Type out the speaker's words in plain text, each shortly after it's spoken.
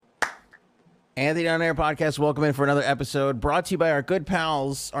Anthony on Air Podcast. Welcome in for another episode brought to you by our good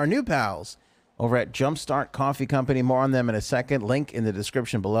pals, our new pals over at Jumpstart Coffee Company. More on them in a second. Link in the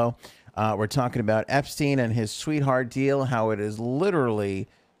description below. We're talking about Epstein and his sweetheart deal, how it is literally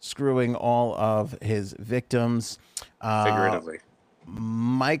screwing all of his victims. Figuratively.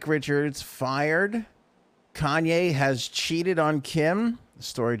 Mike Richards fired. Kanye has cheated on Kim. The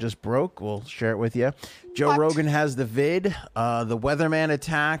story just broke. We'll share it with you. Joe Rogan has the vid. The Weatherman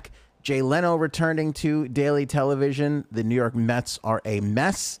attack. Jay Leno returning to daily television. The New York Mets are a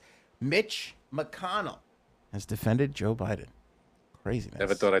mess. Mitch McConnell has defended Joe Biden. Craziness.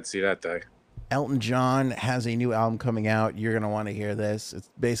 Never thought I'd see that day. Elton John has a new album coming out. You're going to want to hear this.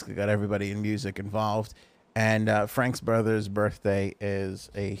 It's basically got everybody in music involved. And Frank's brother's birthday is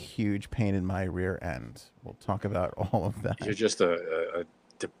a huge pain in my rear end. We'll talk about all of that. You're just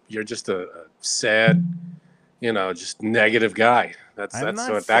a sad, just negative guy. That's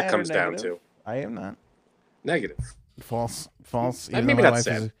what that comes down to. I am not. Negative. False. Maybe not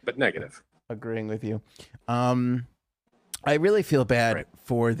sad, but negative. Agreeing with you. I really feel bad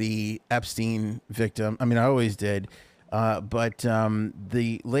for the Epstein victim. I mean, I always did. But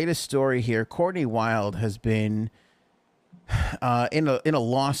the latest story here, Courtney Wild has been in a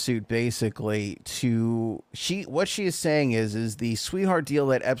lawsuit basically what she is saying is the sweetheart deal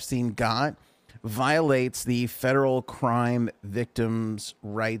that Epstein got violates the Federal Crime Victims'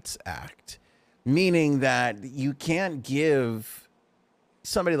 Rights Act, meaning that you can't give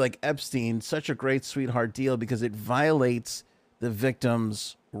somebody like Epstein such a great sweetheart deal because it violates the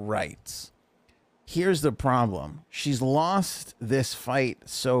victim's rights. Here's the problem. She's lost this fight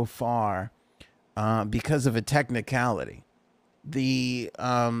so far because of a technicality. The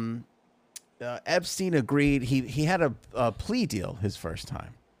Epstein agreed. He had a plea deal his first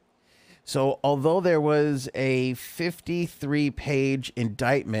time. So although there was a 53-page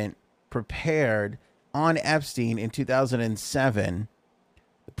indictment prepared on Epstein in 2007,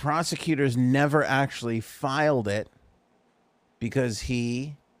 the prosecutors never actually filed it because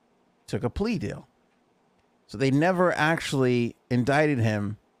he took a plea deal. So they never actually indicted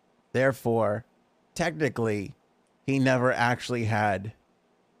him. Therefore, technically, he never actually had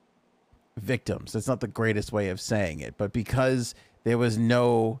victims. That's not the greatest way of saying it, but because there was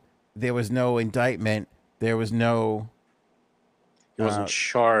no indictment, there was no. He wasn't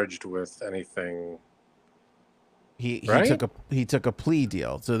charged with anything. He took a plea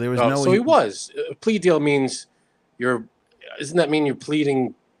deal. So there was no. So he was. A plea deal means Doesn't that mean you're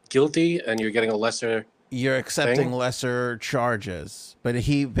pleading guilty and you're getting a lesser? You're accepting lesser charges, but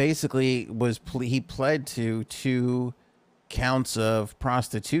he basically he pled to 2 counts of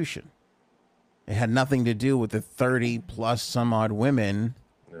prostitution. It had nothing to do with the 30 plus some odd women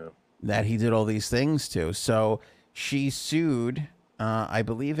that he did all these things to. So she sued, I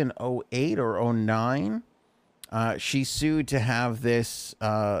believe in 2008 or 2009. She sued to have this,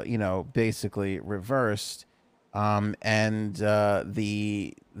 basically reversed. And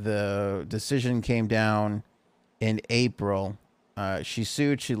the decision came down in April. She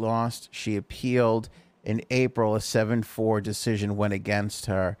sued, she lost, she appealed. In April, a 7-4 decision went against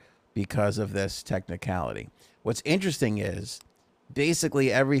her because of this technicality. What's interesting is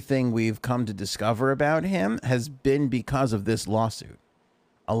basically everything we've come to discover about him has been because of this lawsuit.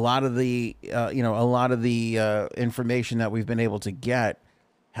 A lot of the information that we've been able to get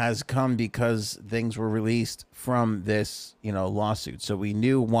has come because things were released from this, lawsuit. So we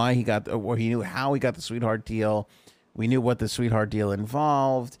knew why he got, or he knew how he got the sweetheart deal. We knew what the sweetheart deal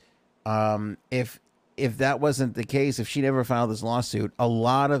involved. If that wasn't the case, if she never filed this lawsuit, a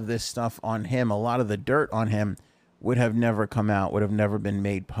lot of this stuff on him, a lot of the dirt on him would have never come out, would have never been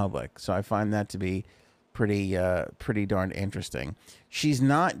made public. So I find that to be pretty darn interesting. She's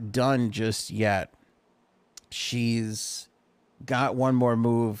not done just yet. She's got one more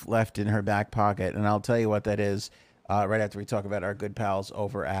move left in her back pocket, and I'll tell you what that is right after we talk about our good pals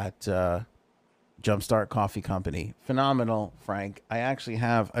over at Jumpstart Coffee Company. Phenomenal, Frank. I actually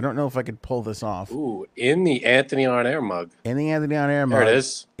have, I don't know if I could pull this off. Ooh, in the Anthony on Air mug. In the Anthony on Air mug. There it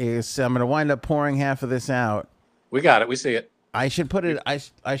is. I'm going to wind up pouring half of this out. We got it. We see it. I should put it,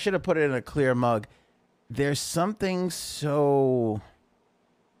 I should have put it in a clear mug. There's something so,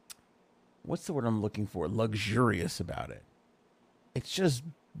 what's the word I'm looking for? Luxurious about it. It's just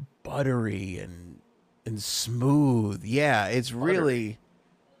buttery and smooth. Yeah, it's really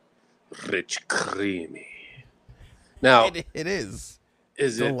rich, creamy. Now it is.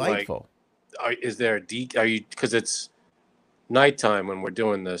 Is delightful. It like? Is there are you, because it's nighttime when we're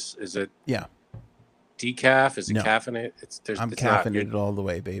doing this? Is it? Yeah. Decaf? Is it No. caffeinated? I'm caffeinated all the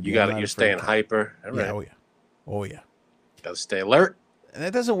way, baby. You got it. You're staying hyper. All right. Yeah. Oh yeah. Got to stay alert.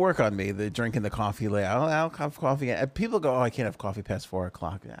 That doesn't work on me. The drinking the coffee late. I'll have coffee. People go, "Oh, I can't have coffee past 4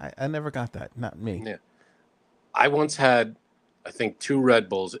 o'clock." I never got that. Not me. Yeah. I once had, I think, 2 Red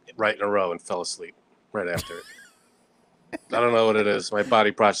Bulls right in a row and fell asleep right after it. I don't know what it is. My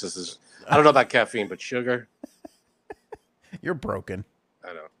body processes. I don't know about caffeine, but sugar. You're broken.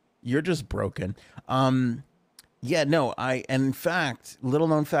 I know. You're just broken. Yeah, no, and in fact, little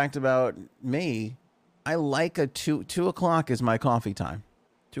known fact about me, I like a 2 o'clock is my coffee time.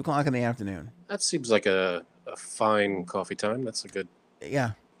 2 o'clock in the afternoon. That seems like a fine coffee time. That's a good.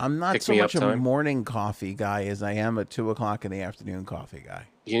 Yeah. I'm not so much a morning coffee guy as I am a 2 o'clock in the afternoon coffee guy.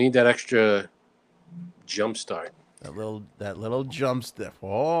 You need that extra jump start. That little jump step.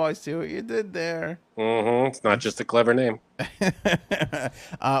 Oh, I see what you did there. It's not just a clever name.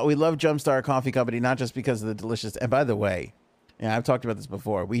 We love Jumpstart Coffee Company, not just because of the delicious. And by the way, yeah, I've talked about this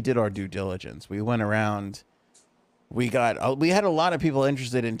before. We did our due diligence. We went around. We had a lot of people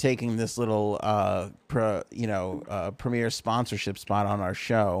interested in taking this little, premier sponsorship spot on our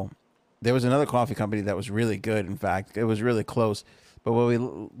show. There was another coffee company that was really good. In fact, it was really close. But what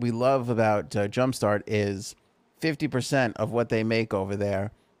we love about Jumpstart is 50% of what they make over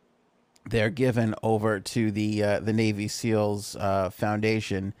there, they're given over to the Navy SEALs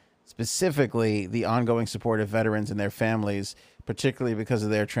Foundation, specifically the ongoing support of veterans and their families, particularly because of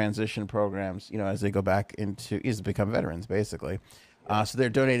their transition programs, as they go back become veterans, basically. So they're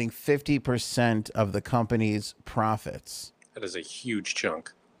donating 50% of the company's profits. That is a huge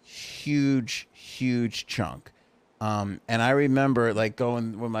chunk. Huge, huge chunk. And I remember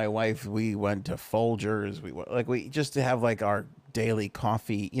going with my wife, we went to Folgers. We just to have our daily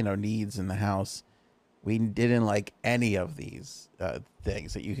coffee, needs in the house. We didn't like any of these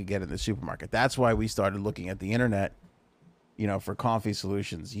things that you could get in the supermarket. That's why we started looking at the internet, for coffee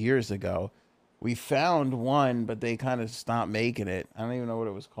solutions years ago. We found one, but they kind of stopped making it. I don't even know what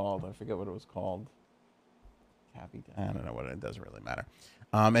it was called. I forget what it was called. I don't know what it doesn't really matter.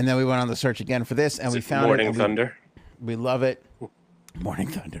 And then we went on the search again for this, and we found Morning Thunder. We love it. Morning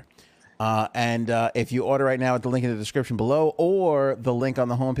Thunder. And if you order right now at the link in the description below or the link on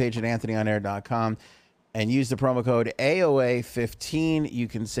the homepage at anthonyonair.com and use the promo code AOA15, you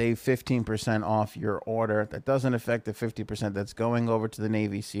can save 15% off your order. That doesn't affect the 50% that's going over to the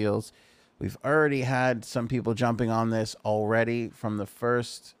Navy SEALs. We've already had some people jumping on this already from the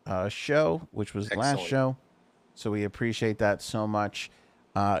first show, which was last show. So we appreciate that so much.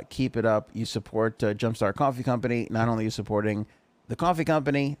 Keep it up. You support Jumpstart Coffee Company. Not only are you supporting the coffee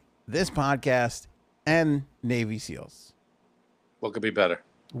company, this podcast, and Navy SEALs. What could be better?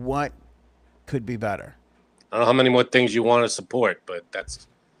 What could be better? I don't know how many more things you want to support, but that's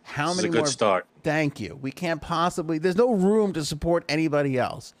a good start. Thank you. We can't possibly. There's no room to support anybody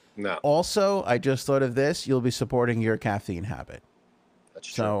else. No. Also, I just thought of this. You'll be supporting your caffeine habit. That's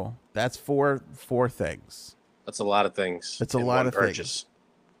true. So that's four things. That's a lot of things. That's a lot of things.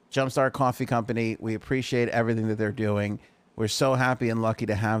 Jumpstart Coffee Company, we appreciate everything that they're doing. We're so happy and lucky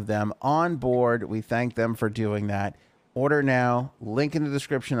to have them on board. We thank them for doing that. Order now. Link in the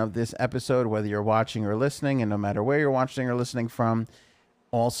description of this episode, whether you're watching or listening, and no matter where you're watching or listening from.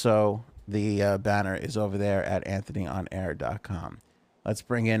 Also, the banner is over there at anthonyonair.com. Let's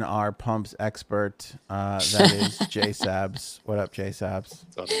bring in our pumps expert. That is Jay Sabs. What up, Jay Sabs?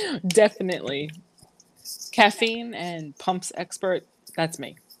 Definitely. Caffeine and pumps expert. That's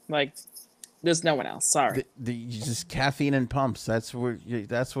me. There's no one else. Sorry. Just caffeine and pumps. That's what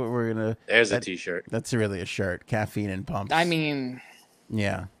we're gonna. There's a T-shirt. That's really a shirt. Caffeine and pumps. I mean.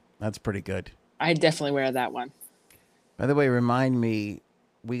 Yeah, that's pretty good. I definitely wear that one. By the way, remind me,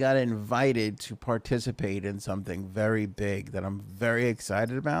 we got invited to participate in something very big that I'm very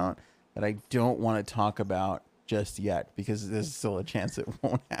excited about that I don't want to talk about just yet because there's still a chance it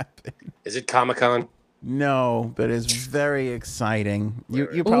won't happen. Is it Comic-Con? No, but it's very exciting.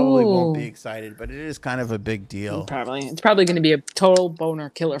 You probably won't be excited, but it is kind of a big deal. It's probably going to be a total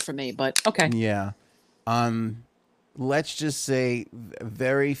boner killer for me, but okay. Yeah. Let's just say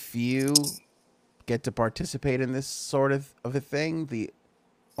very few get to participate in this sort of a thing. The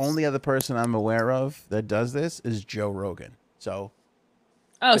only other person I'm aware of that does this is Joe Rogan. So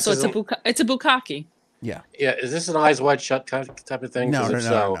so it's a bukkake. Yeah. Yeah, is this an eyes wide shut type of thing?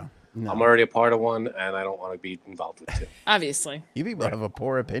 No. I'm already a part of one, and I don't want to be involved with it. Obviously. You people have a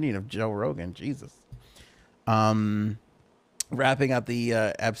poor opinion of Joe Rogan. Jesus. Wrapping up the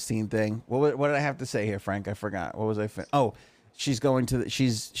Epstein thing. What did I have to say here, Frank? I forgot. What was I? She's going to.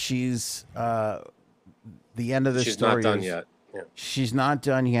 She's the end of the story. She's not done yet. Yeah. She's not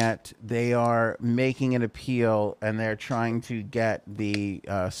done yet. They are making an appeal, and they're trying to get the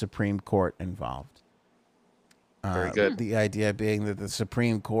Supreme Court involved. Very good. The idea being that the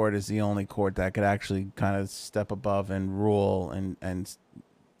Supreme Court is the only court that could actually kind of step above and rule and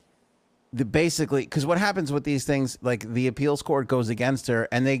basically, because what happens with these things, like the appeals court goes against her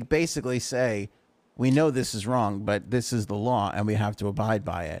and they basically say, we know this is wrong, but this is the law and we have to abide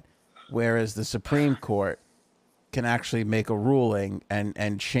by it. Whereas the Supreme Court can actually make a ruling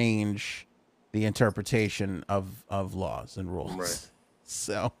and change the interpretation of laws and rules. Right.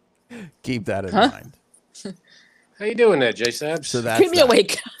 So keep that in mind. How you doing there, Jay Sabs? So that's Keep me that.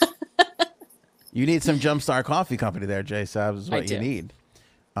 awake. You need some Jumpstart Coffee Company there, Jay Sabs, is what you do. need.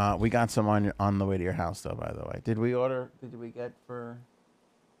 We got some on the way to your house, though, by the way. Did we get for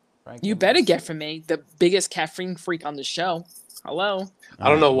Frank? You better get from me, the biggest caffeine freak on the show. Hello. I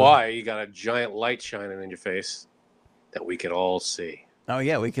don't know why you got a giant light shining in your face that we could all see. Oh,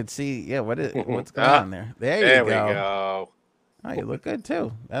 yeah, we could see. Yeah, what's going Ah, on there? There There you we go. go. Oh, you look good,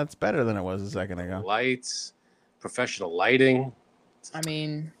 too. That's better than it was a second ago. Lights, professional lighting. I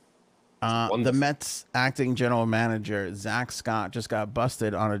mean, The wonderful. Mets acting general manager, Zach Scott, just got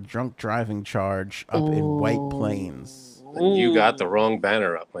busted on a drunk driving charge up in White Plains. And you got the wrong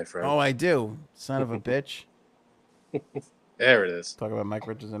banner up, my friend. Oh, I do. Son of a bitch. There it is. Talk about Mike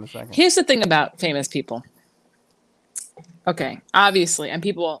Richards in a second. here's the thing about famous people. Okay, obviously, and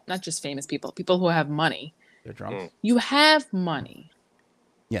people, not just famous people, people who have money. They're drunk. You have money.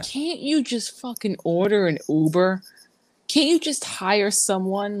 Yes. Can't you just fucking order an Uber? Can't you just hire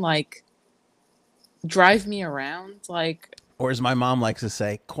someone, like, drive me around? Like, Or as my mom likes to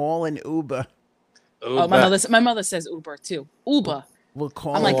say, call an Uber. oh, my mother says Uber too. Uber. We'll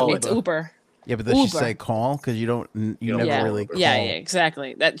call I'm like, Uber. it's Uber. Yeah, but does she Uber. say call? Because you don't never Yeah, really call. yeah,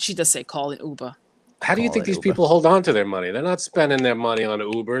 exactly. That she does say call an Uber. How do you Call think it these Uber. people hold on to their money? They're not spending their money on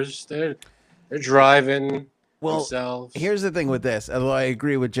Ubers. They're driving Well, themselves. here's the thing with this. Although I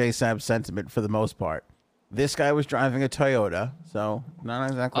agree with Jay Sab's sentiment for the most part. This guy was driving a Toyota, so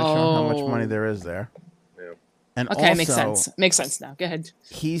not exactly sure how much money Oh. there is there. Yeah. And Okay, also, makes sense. Makes sense now. Go ahead.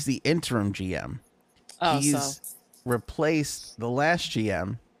 he's the interim GM. Oh, He's so replaced the last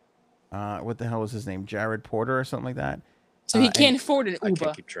GM. What the hell was his name? Jared Porter or something like that. he and can't afford an I Uber.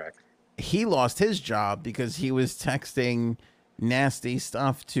 can't keep track. He lost his job because he was texting nasty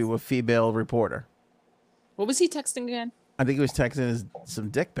stuff to a female reporter. What was he texting again? I think he was texting some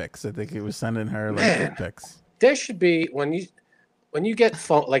dick pics. I think he was sending her like Man. dick pics. There should be when you get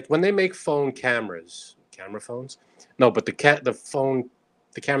phone, like when they make phone cameras, camera phones. No, but the camera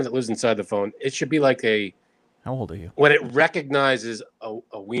that lives inside the phone. It should be like How old are you? when it recognizes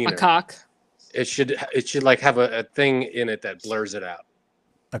a wiener. A cock. It should like have a thing in it that blurs it out.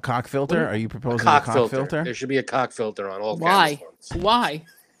 A cock filter? Are you A proposing cock, a cock filter. filter? There should be a cock filter on all Why? camera phones. Why?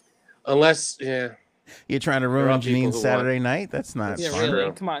 Unless, yeah. You're trying to There are ruin people Janine's who Saturday night? That's not That's Yeah, fun. really.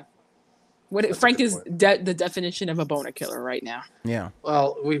 true. Come on. What That's a Frank good is point. the definition of a boner killer right now. Yeah.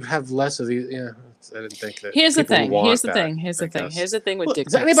 Well, we have less of these. Yeah, I didn't think that. Here's the people thing. want Here's the that, thing. Here's the I thing. guess. Here's the thing with Look, dick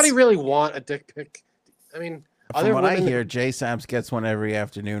does pics. anybody really want a dick pic? I mean, are From there what I women? hear, Jay Sabs gets one every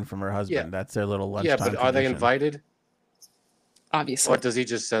afternoon from her husband. Yeah. That's their little Yeah, lunchtime but are they tradition. invited, Obviously. or does he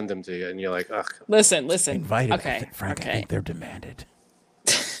just send them to you and you're like, ugh? Listen. Invited. Okay. Frank, I okay. think they're demanded.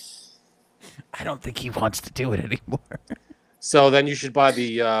 I don't think he wants to do it anymore. So then you should buy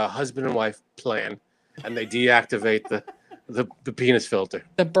the husband and wife plan, and they deactivate the penis filter.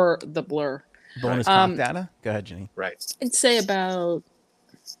 The blur. Bonus Um, cock data? Go ahead, Jenny. Right. I'd say about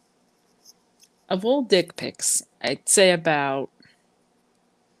of all dick pics, I'd say about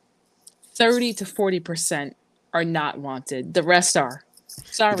 30 to 40% are not wanted. The rest are. You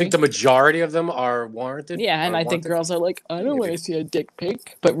Sorry. think the majority of them are warranted? Yeah, and Are I think wanted? girls are like, I don't want Maybe. to see a dick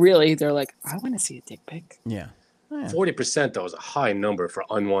pic. But really, they're like, I want to see a dick pic. Yeah. Oh, yeah. 40% though is a high number for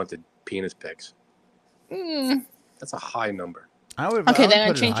unwanted penis pics. Mm. That's a high number. I would. Okay, I would then I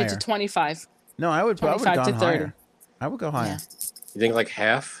put change it to higher. 25. No, I would. I would 25 to gone 30. higher. I would go higher. Yeah. You think like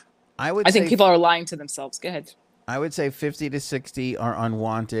half? I would. I think say, people are lying to themselves. Go ahead. I would say 50 to 60 are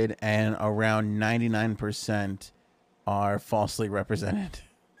unwanted, and around 99% are falsely represented.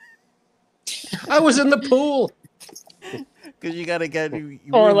 I was in the pool. Because you got to get. We've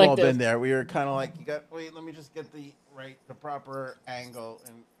Or like all this. been there. We were kind of like, you got. Wait, let me just get the proper angle.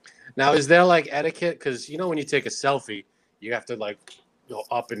 And Now, is there like etiquette? Because you know when you take a selfie, you have to like go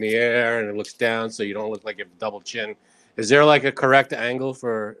up in the air and it looks down, so you don't look like you have a double chin. Is there like a correct angle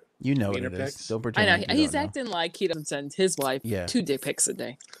for? you know what Wiener it is. pics? Don't I pretend. know. like you He's don't know. acting like he doesn't send his wife Yeah. 2 dick pics a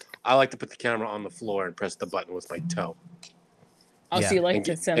day. I like to put the camera on the floor and press the button with my toe Oh, Yeah. so you like and,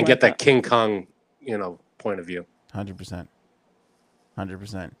 to send and like get that King Kong, point of view. 100%.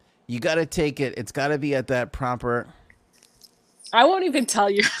 100%. You got to take it. It's got to be at that proper. I won't even tell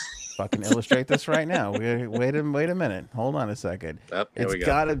you. fucking illustrate this right now. Wait a minute. Hold on a second. Yep, here It's we go.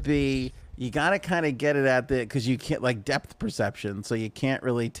 gotta be. You gotta kind of get it at the because you can't like depth perception, so you can't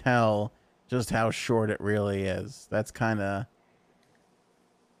really tell just how short it really is. That's kind of.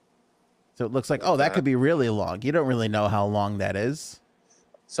 So it looks like that could be really long. You don't really know how long that is.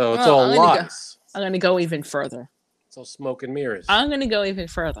 So it's Well, all I'm gonna go- lies. I'm going to go even further. It's all smoke and mirrors. I'm going to go even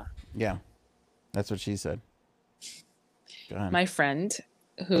further. Yeah, that's what she said. Go ahead. My friend,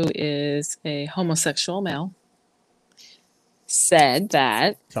 who is a homosexual male, said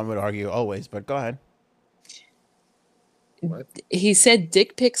that Some would argue always, but go ahead. What? he said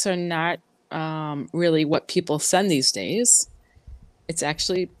dick pics are not really what people send these days. It's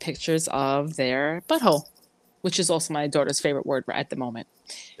actually pictures of their butthole, which is also my daughter's favorite word at the moment.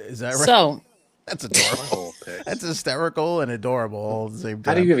 Is that right? So That's adorable. Butthole pics. That's hysterical and adorable all at the same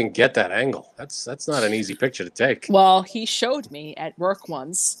How time. do you even get that angle? That's not an easy picture to take. well, he showed me at work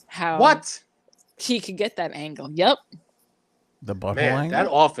once how What? he could get that angle. Yep. The butthole Man, angle? that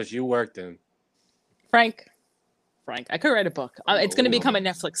office you worked in. Frank, I could write a book. It's going to Oh. become a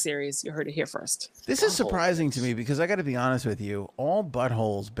Netflix series. You heard it here first. This is Butthole surprising to pics. me because I got to be honest with you. All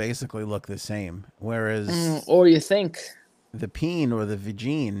buttholes basically look the same, whereas Or you think. the peen or the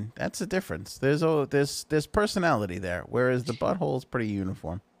vagine, that's a difference. There's personality there, whereas the butthole is pretty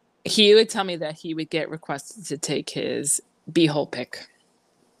uniform. He would tell me that he would get requested to take his beehole pic.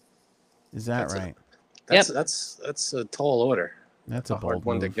 Is that That's a- right? That's a tall order. That's A a hard bold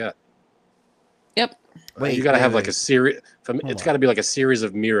one to move. get. Yep. Wait, You got to wait, have like wait. a series. Hold It's on. got to be like a series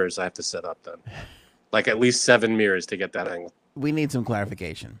of mirrors I have to set up then, like at least 7 mirrors to get that angle. We need some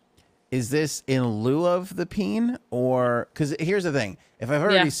clarification. Is this in lieu of the peen, or because here's the thing: if I've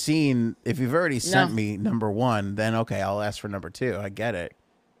already if you've already sent No. me number 1, then okay, I'll ask for number 2. I get it.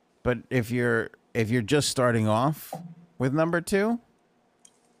 But if you're just starting off with number 2,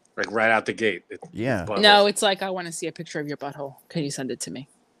 Like right out the gate. yeah, Butthole. No, it's like, I want to see a picture of your butthole. Can you send it to me?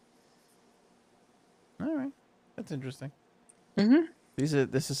 all right, that's interesting. Mhm.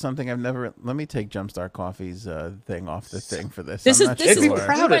 This is something I've never. Let me take Jumpstart Coffee's thing off the thing for this. This I'm is not this They'd is be sure.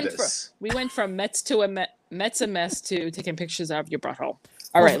 proud we of went, this. we went from Mets to a mess to taking pictures of your butthole.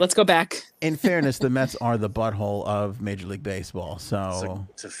 All right, let's go back. In fairness, the Mets are the butthole of Major League Baseball, so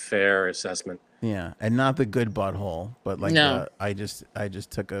It's a fair assessment. yeah, and not the good butthole, but like No. I just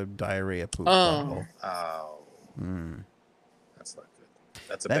took a diarrhea poop Oh. butthole. Oh, that's not good.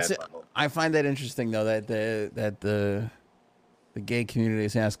 That's a That's bad it. butthole. I find that interesting though that the gay community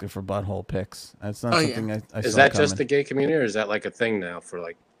is asking for butthole pics. That's not Oh, yeah. something I Is saw that coming. just the gay community, or is that like a thing now for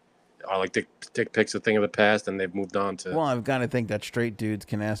like, are like dick pics a thing of the past and they've moved on to? Well, I've got to think that straight dudes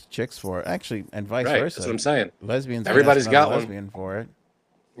can ask chicks for it. Actually, and vice right, versa. that's what I'm saying. Lesbians. can Everybody's ask another got one. lesbian for it.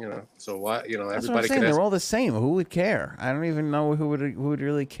 You know, so why? You know, That's what I'm everybody saying. can ask. They're all the same. Who would care? I don't even know who would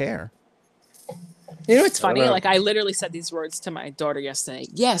really care. You know what's I don't funny? know. Like, I literally said these words to my daughter yesterday.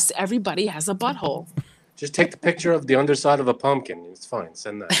 Yes, everybody has a butthole. Just take the picture of the underside of a pumpkin. It's fine.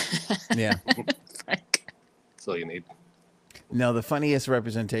 Send that. Yeah. Frank. That's all you need. No, the funniest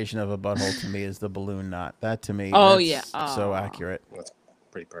representation of a butthole to me is the balloon knot. That to me, Oh, that's yeah. so Aw. accurate. That's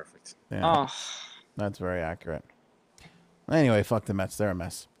pretty perfect. Yeah, Oh, that's very accurate. Anyway, fuck the Mets. They're a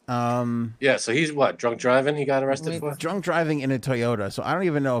mess. Yeah. So he's what? Drunk driving? He got arrested for? Drunk driving in a Toyota. So I don't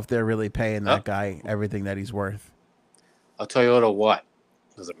even know if they're really paying that Oh. guy everything that he's worth. A Toyota what?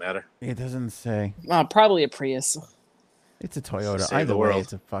 Does it matter? It doesn't say. well, probably a Prius. It's a Toyota. Save Either the way, world.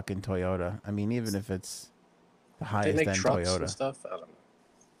 it's a fucking Toyota. I mean, even if it's the They highest make end trucks Toyota, and stuff. I don't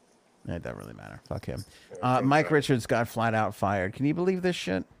know. it doesn't really matter. Fuck him. Drunk Mike driving. Richards got flat out fired. Can you believe this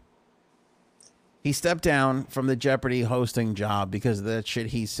shit? He stepped down from the Jeopardy hosting job because of that shit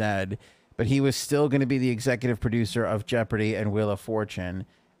he said, but he was still going to be the executive producer of Jeopardy and Wheel of Fortune.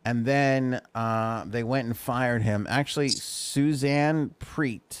 And then they went and fired him. Actually, Suzanne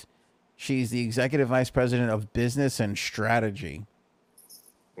Preet, she's the executive vice president of business and strategy,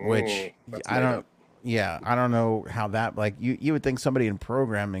 which That's I made don't. up. Yeah, I don't know how that like you would think somebody in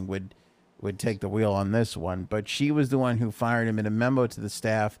programming would take the wheel on this one, but she was the one who fired him. In a memo to the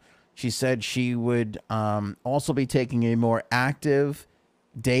staff, she said she would also be taking a more active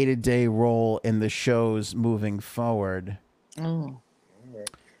day-to-day role in the shows moving forward. Oh.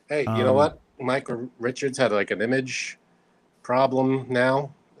 Hey, you know what? Mike Richards had like an image problem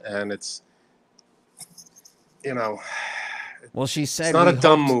now, and it's, you know, Well, she said it's not a we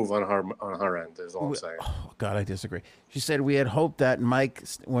dumb hoped- move on her end. Is all I'm saying. Oh God, I disagree. She said we had hoped that Mike,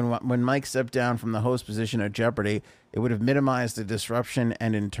 when Mike stepped down from the host position at Jeopardy, it would have minimized the disruption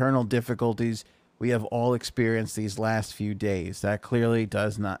and internal difficulties we have all experienced these last few days. That clearly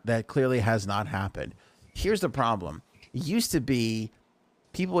has not happened. Here's the problem. It used to be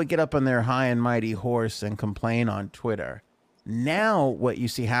people would get up on their high and mighty horse and complain on Twitter. Now, what you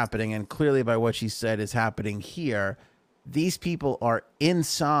see happening, and clearly by what she said is happening here, these people are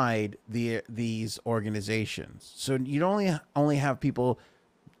inside these organizations. So you don't only have people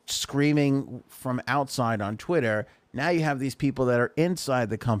screaming from outside on Twitter. Now you have these people that are inside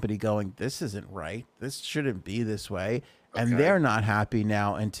the company going, this isn't right. This shouldn't be this way. And they're not happy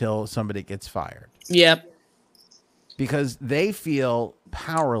now until somebody gets fired. Yep. Because they feel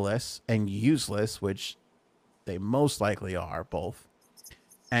powerless and useless, which they most likely are, both.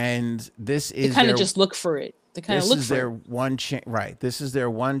 And this is they kind of just look for it. They kind of look for their one chance, right? This is their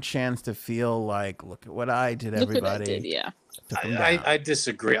one chance to feel like, look at what I did, look everybody. what I did, yeah. I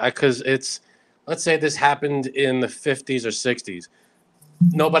disagree. Because let's say this happened in the 50s or 60s.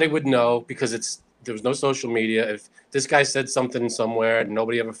 Nobody would know because there was no social media. If this guy said something somewhere and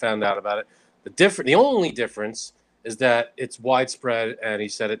nobody ever found out about it, the only difference is that it's widespread and he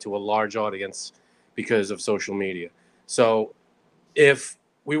said it to a large audience because of social media. So if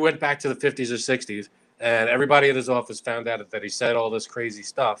we went back to the 50s or 60s and everybody at his office found out that he said all this crazy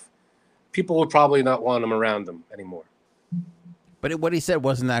stuff, people would probably not want him around them anymore. But what he said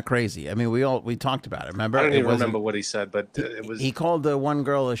wasn't that crazy. I mean, we talked about it. Remember? I don't even remember what he said, but it was. He called the one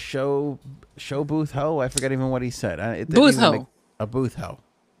girl a show booth hoe. I forget even what he said. Booth hoe. A booth hoe.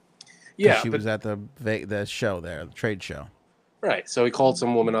 Yeah, she was at the show there, the trade show. Right. So he called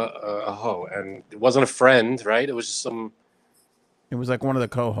some woman a hoe, and it wasn't a friend, right? It was just some. It was like one of the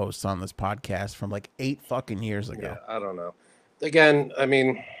co-hosts on this podcast from like 8 fucking years ago. Yeah, I don't know. Again, I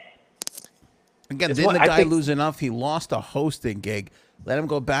mean. Again, didn't the guy lose enough? He lost a hosting gig. Let him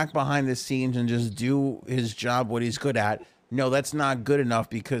go back behind the scenes and just do his job, what he's good at. No, that's not good enough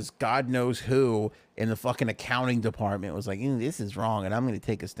because God knows who in the fucking accounting department was like, this is wrong, and I'm going to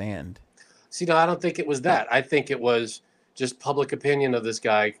take a stand. See, no, I don't think it was that. I think it was just public opinion of this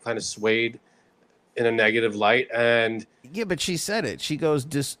guy kind of swayed in a negative light. And yeah, but she said it. She goes,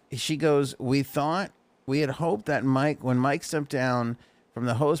 we had hoped that when Mike stepped down from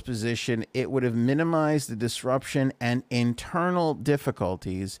the host position, it would have minimized the disruption and internal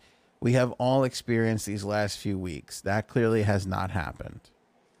difficulties we have all experienced these last few weeks. That clearly has not happened.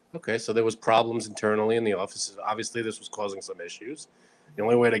 Okay, so there was problems internally in the office. Obviously, this was causing some issues. The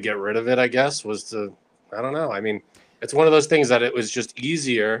only way to get rid of it, I guess, was to, I don't know. I mean, it's one of those things that it was just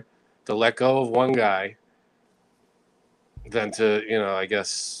easier to let go of one guy than to, I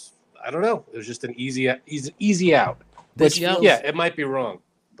guess, I don't know. It was just an easy out. Which, yeah, it might be wrong,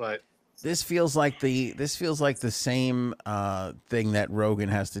 but this feels like the same thing that Rogan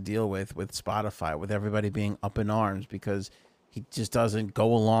has to deal with Spotify, with everybody being up in arms because he just doesn't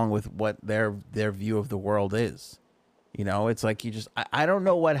go along with what their view of the world is. It's like I don't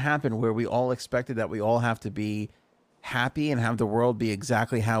know what happened where we all expected that we all have to be happy and have the world be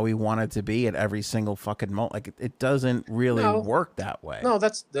exactly how we want it to be at every single fucking moment. Like it doesn't really work that way. No,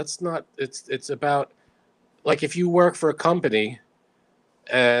 that's not. It's about. Like if you work for a company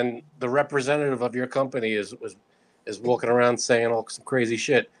and the representative of your company is walking around saying all some crazy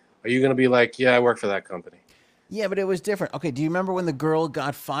shit, are you going to be like, yeah, I work for that company? Yeah, but it was different. Okay, do you remember when the girl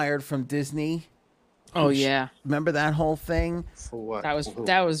got fired from Disney? Oh, yeah. Remember that whole thing? For what?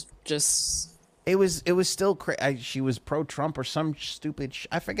 That was just... It was still crazy. She was pro-Trump or some stupid...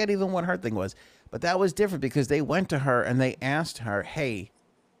 I forget even what her thing was. But that was different because they went to her and they asked her, hey...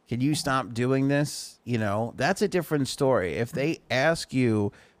 Can you stop doing this? That's a different story. If they ask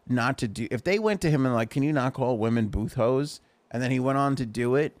you not to do, if they went to him and like, can you not call women booth hoes? And then he went on to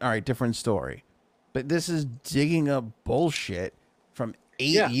do it. All right, different story. But this is digging up bullshit from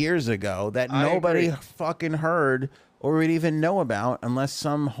 8 years ago that nobody fucking heard or would even know about unless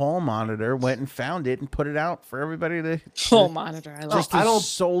some hall monitor went and found it and put it out for everybody to hall monitor. I don't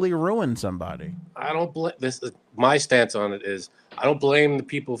solely ruin somebody. I don't blame this. My stance on it is I don't blame the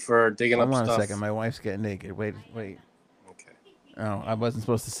people for digging up stuff. Hold on a second. My wife's getting naked. Wait. Okay. Oh, I wasn't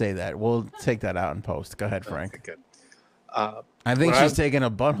supposed to say that. We'll take that out in post. Go ahead, Frank. Okay, good. I think she's taking a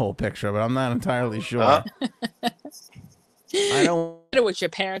butthole picture, but I'm not entirely sure. I don't. With your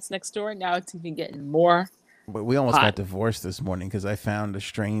parents next door, now it's even getting more. But we almost got divorced this morning because I found a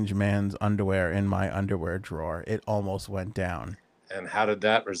strange man's underwear in my underwear drawer. It almost went down. And how did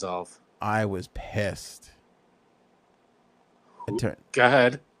that resolve? I was pissed. Go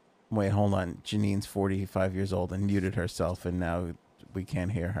ahead. Wait, hold on. Janine's 45 years old and muted herself, and now we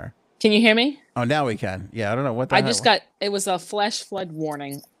can't hear her. Can you hear me? Oh, now we can. Yeah, I don't know what the hell. It was a flash flood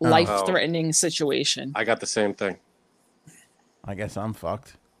warning, life-threatening situation. I got the same thing. I guess I'm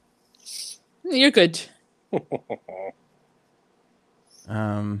fucked. You're good.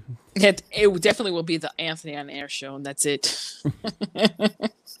 It definitely will be the Anthony on Air show, and that's it.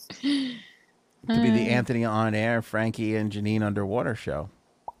 Could be the Anthony on Air, Frankie and Janine Underwater show.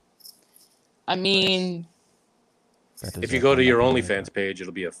 I mean, If you go to your OnlyFans page,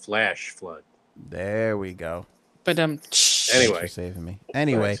 it'll be a flash flood. There we go. but Anyway. Thanks for saving me.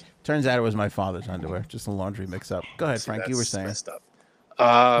 Anyway, Nice. turns out it was my father's underwear. Just a laundry mix-up. Go ahead, See, Frank. You were that's saying. messed up.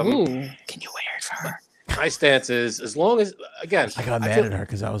 ooh, can you wear it for her? My stance is, as long as, again, I got I mad feel- at her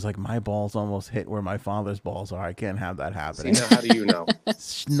because I was like, my balls almost hit where my father's balls are. I can't have that See, happening. now, how do you know?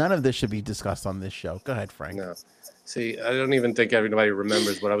 None of this should be discussed on this show. Go ahead, Frank. No. See, I don't even think everybody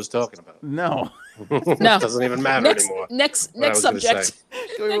remembers what I was talking about. No. It No. doesn't even matter Next, anymore. next, what I next was gonna subject. Can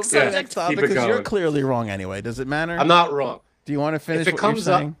we move Next to the subject. next topic? Keep it Because you're going. clearly wrong anyway. Does it matter? I'm not wrong. Do you want to finish If it what comes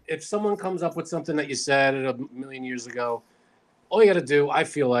you're up, saying? if someone comes up with something that you said a million years ago, all you got to do, I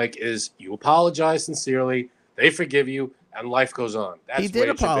feel like, is you apologize sincerely, they forgive you, and life goes on. That's He the did way it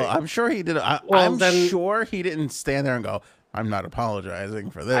should be. apologize. I'm sure he did. Well, I'm then- sure he didn't stand there and go, I'm not apologizing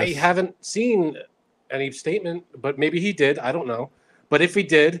for this. I haven't seen any statement, but maybe he did. I don't know. But if he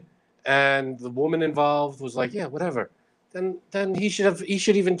did, and the woman involved was like, yeah, whatever, then he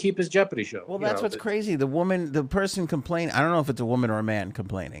should even keep his Jeopardy show. Well, You that's know, what's crazy. The person complaining, I don't know if it's a woman or a man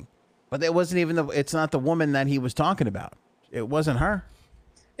complaining, but it wasn't even it's not the woman that he was talking about. It wasn't her.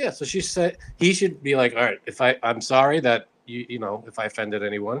 Yeah, so she said he should be like, all right, I'm sorry that you know, if I offended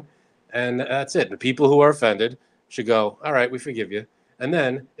anyone, and that's it. The people who are offended should go, all right, we forgive you, and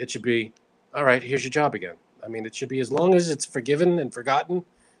then it should be, all right, here's your job again. I mean, it should be, as long as it's forgiven and forgotten,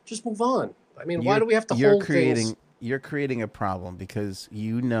 just move on. I mean, why do we have to hold things? You're creating a problem because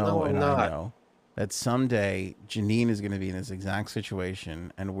you know No, I'm and not. I know that someday Janine is going to be in this exact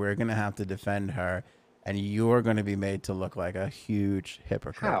situation, and we're going to have to defend her, and you're going to be made to look like a huge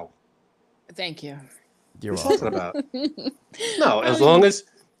hypocrite. How? Thank you. You're What are you welcome. talking about? No, as long as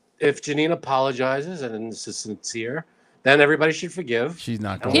if Janine apologizes and is sincere, then everybody should forgive. She's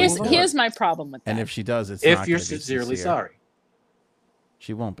not going Here's to. here's my problem with that. And if she does, it's If not you're gonna be sincerely sincere. sorry.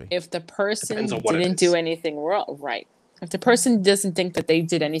 She won't be. If the person Depends on what it didn't is. do anything wrong, right? If the person doesn't think that they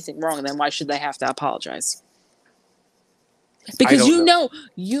did anything wrong, then why should they have to apologize? Because don't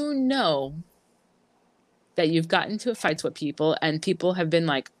you know that you've gotten into fights with people, and people have been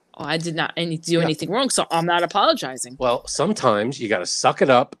like, "Oh, I did not do Yeah. anything wrong, so I'm not apologizing." Well, sometimes you got to suck it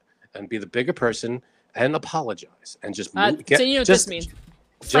up and be the bigger person and apologize and just move, So you know what just, this means?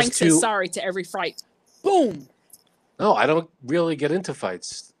 just Frank says to- sorry to every fight. Boom. No, I don't really get into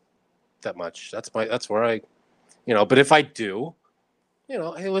fights that much. That's where I, you know. But if I do, you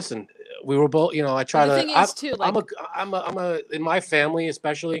know, hey, listen, we were both, you know, I try the to. thing is, too, I'm a in my family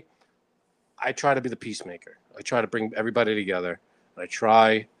especially. I try to be the peacemaker. I try to bring everybody together. I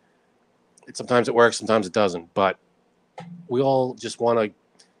try. Sometimes it works, sometimes it doesn't. But we all just want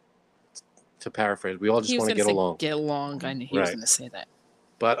to paraphrase. We all just He was want to going to get say along. get along. I knew he was Right. going to say that.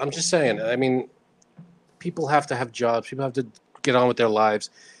 But I'm just saying, I mean, people have to have jobs. People have to get on with their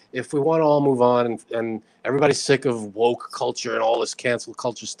lives. If we want to all move on and everybody's sick of woke culture and all this cancel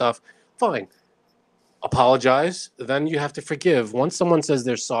culture stuff, fine. Apologize. Then you have to forgive. Once someone says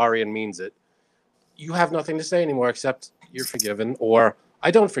they're sorry and means it, you have nothing to say anymore except you're forgiven, or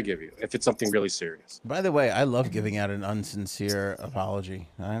I don't forgive you if it's something really serious. By the way, I love giving out an unsincere apology.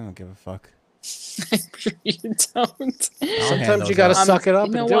 I don't give a fuck. I'm sure you don't. I'll hand Sometimes you those got to out. suck it up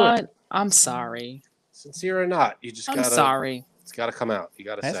You know and do what? it. I'm sorry. Sincere or not, you just I'm gotta. sorry. It's got to come out. You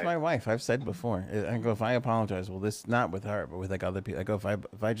got to That's say. my wife. I've said before. I go, if I apologize, well, this not with her, but with like other people. I go,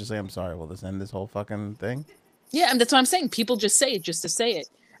 if I just say I'm sorry, will this end this whole fucking thing? Yeah, and that's what I'm saying. People just say it just to say it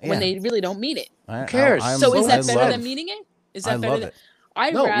when Yeah. they really don't mean it. Who cares? So is that I better love- than meaning it? Is I that better love than it.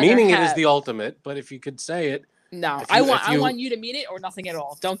 I'd No, rather meaning it have, is the ultimate. But if you could say it, No, if I you- want if I you- want you to mean it or nothing at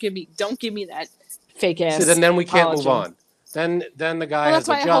all. Don't give me that fake ass. see, then we can't move apology. on. Then the guy Well, has that's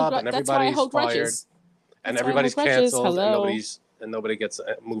why a I job hold, and that's why I everybody's hold fired grudges. and That's why I everybody's hold grudges. canceled Hello. and nobody gets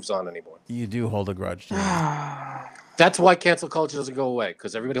moves on anymore. You do hold a grudge, Jimmy. That's why cancel culture doesn't go away,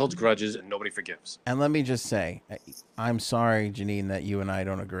 because everybody holds grudges and nobody forgives. And let me just say, I'm sorry, Janine, that you and I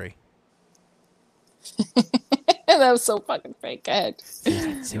don't agree. That was so fucking fake. Go ahead.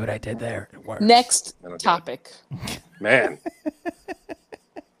 See what I did there? It worked. Next I don't get it. topic. Man,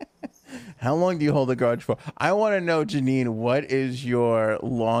 How long do you hold a grudge for? I want to know, Janine, what is your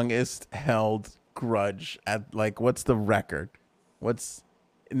longest held grudge at? Like, what's the record? What's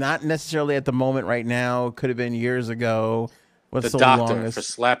not necessarily at the moment right now? Could have been years ago. What's the the doctor longest? for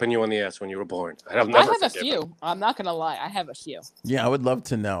slapping you on the ass when you were born. I've I never have a forgiven him. few. I'm not gonna lie. I have a few. Yeah, I would love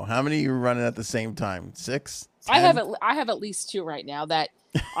to know. How many you running at the same time? 6? I 10? have at least two right now that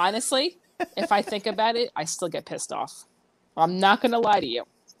honestly, if I think about it, I still get pissed off. I'm not gonna lie to you.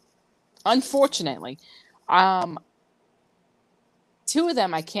 Unfortunately, um, two of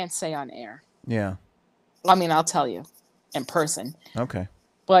them I can't say on air. Yeah. I mean, I'll tell you in person, Okay.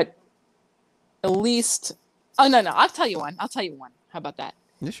 but at least. Oh no, I'll tell you one. How about that?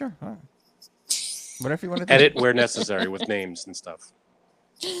 Yeah, sure. All right. Whatever you want to do. Edit where necessary with names and stuff.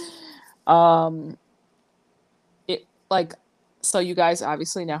 It like so. You guys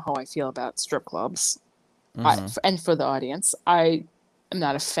obviously know how I feel about strip clubs. Mhm. And for the audience, I am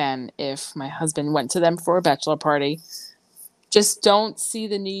not a fan if my husband went to them for a bachelor party. Just don't see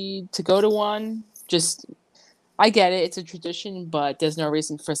the need to go to one. Just, I get it, it's a tradition, but there's no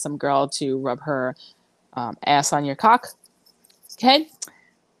reason for some girl to rub her ass on your cock. Okay?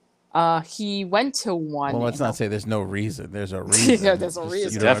 He went to one. Well, let's not say there's no reason. There's a reason. Yeah, there's a Just-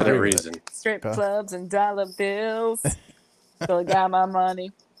 reason. you There's a don't definite agree with reason. it. Strip Okay. clubs and dollar bills. Still got my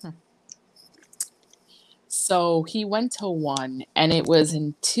money. So he went to one, and it was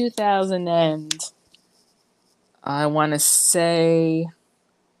in 2000 and I want to say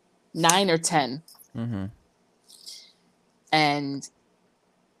 9 or 10. Mhm. And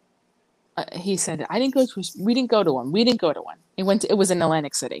he said, we didn't go to one. It was in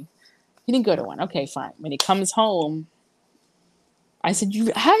Atlantic City. He didn't go to one. Okay, fine. When he comes home, I said,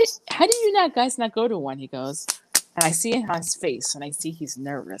 how do you guys not go to one? He goes, and I see it on his face, and I see he's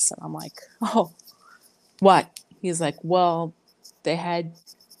nervous. And I'm like, oh, what? He's like, well, they had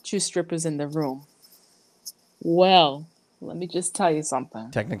 2 strippers in the room. Well, let me just tell you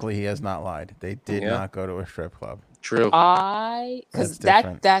something. Technically, he has not lied. They did Yeah. not go to a strip club. True. Because That's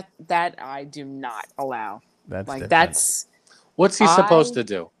different. that I do not allow. That's Like different. that's What's he supposed to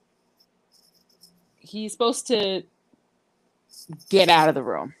do? he's supposed to get out of the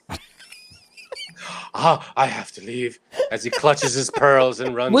room. I have to leave. As he clutches his pearls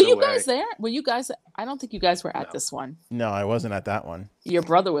and runs Were you away. guys there? Were you guys? I don't think you guys were at No. this one. No, I wasn't at that one. Your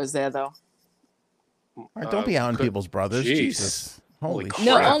brother was there though. All right, don't be outing good- people's brothers. Jeez. Jesus. Holy Holy shit.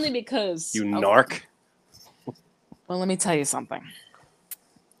 No, Crap. only because You oh, narc. Well, let me tell you something.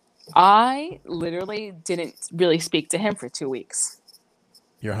 I literally didn't really speak to him for 2 weeks.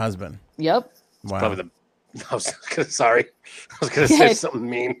 Your husband. Yep. Wow. Probably the. I was sorry. I was gonna Yeah. say something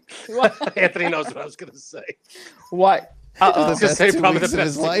mean. What? Anthony knows what I was gonna say. What? I Uh-oh. was gonna say Best 2 probably the weeks of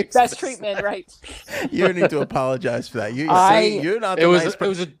his best life. That's treatment, right? You need to apologize for that. You're not the It was. nice It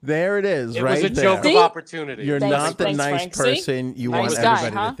was a. There it is, It right was a there. joke of See? opportunity. You're Thanks, not the thanks, nice Frank. See? person you Nice want guy,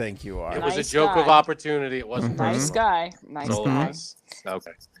 everybody huh? to think you are. It was a Nice joke of guy. opportunity. It wasn't Mhm. Nice personal. guy. Nice That's all it guy. was.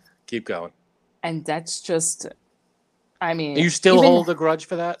 Okay. Keep going. And that's just, I mean. You still even- hold a grudge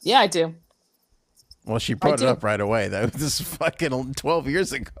for that? Yeah, I do. Well, she brought it do. up right away. That was fucking 12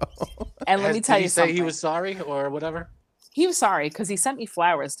 years ago. And let me tell Did he you say something. he was sorry or whatever? He was sorry because he sent me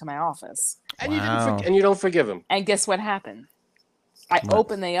flowers to my office. And Wow. and you don't forgive him. And guess what happened? I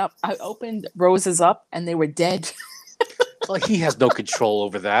What? opened roses up and they were dead. Well, he has no control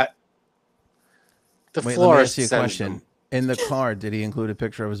over that. The Wait, let me florist ask you a sends question. them. In the card, did he include a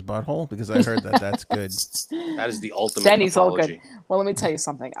picture of his butthole? Because I heard that that's good. That is the ultimate Then he's all good. apology. Well, let me tell you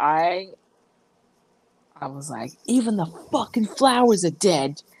something. I was like, even the fucking flowers are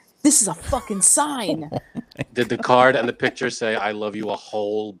dead. This is a fucking sign. Did the card and the picture say "I love you" a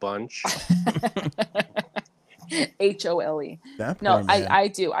whole bunch? HOLE. That No, poor man. I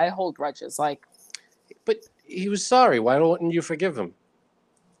do. I hold grudges. Like, But he was sorry. Why don't you forgive him?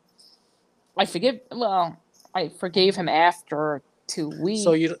 I forgave him after 2 weeks.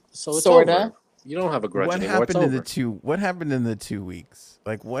 So it's Sorta. over. You don't have a grudge What anymore. It's happened in over. the two? What happened in the 2 weeks?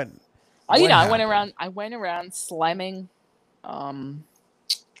 Like what? You what know, happened? I went around slamming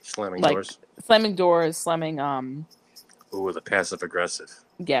Slamming like- doors. slamming doors, slamming Ooh, the passive aggressive.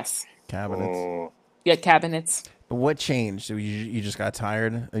 yes. Cabinets. Oh. Yeah, cabinets. But what changed? So you just got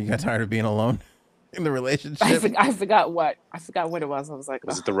tired? You got tired of being alone in the relationship? I forgot what it was. I was like,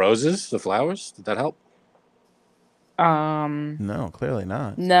 Was it the roses, the flowers? Did that help? No, clearly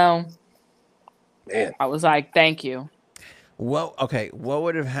not. no. Man, I was like, thank you. Well, okay. What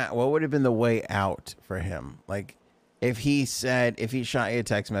would have been the way out for him? Like, if he shot you a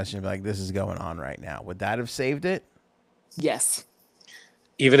text message and be like, "This is going on right now," would that have saved it? Yes.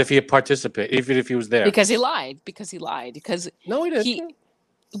 even if he had participated, even if he was there. Because he lied. Because No, he didn't.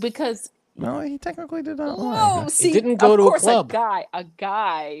 because No, he technically did not oh, lie. see, didn't go of to a course club. A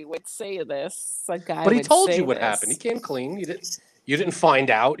guy would say this. A guy But he would told say you what this. happened. He came clean. You didn't find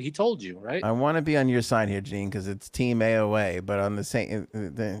out. He told you, right? I want to be on your side here, Gene, because it's Team AOA. But on the same,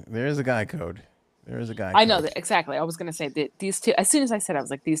 there is a guy code. There is a guy. I know code. that exactly. I was gonna say that these two. As soon as I said, I was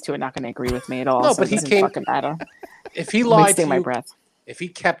like, these two are not going to agree with me at all. No, so but it he doesn't came- fucking matter. If he lied to Wasting my you, breath. if he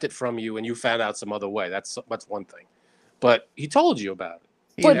kept it from you and you found out some other way, that's one thing. but he told you about it.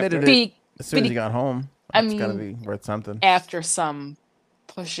 He But admitted it be, as soon but as he got home. I That's got to be mean, worth something. after some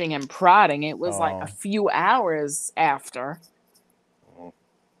pushing and prodding, it was like Oh. a few hours after.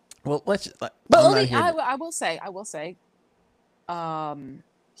 Well, let's. But I'm let not me, here to- I will say,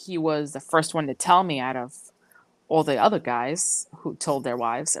 he was the first one to tell me out of all the other guys who told their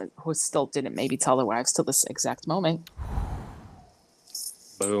wives, who still didn't maybe tell their wives till this exact moment.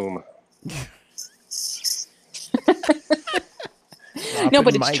 Boom. No,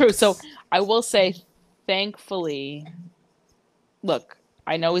 but dropping it's true. So mics. I will say, thankfully, look,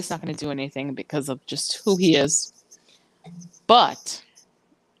 I know he's not going to do anything because of just who he is, but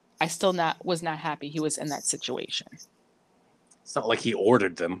I still was not happy he was in that situation. It's not like he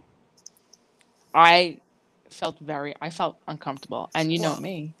ordered them. I felt uncomfortable, and you know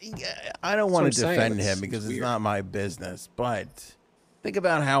me. Yeah, I don't That's want what to I'm saying. defend It's- him because it's it's weird. not my business, but think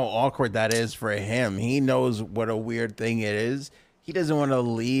about how awkward that is for him. He knows what a weird thing it is. He doesn't want to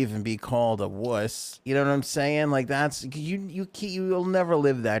leave and be called a wuss. You know what I'm saying? Like that's you'll never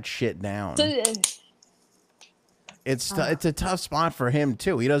live that shit down. It's a tough spot for him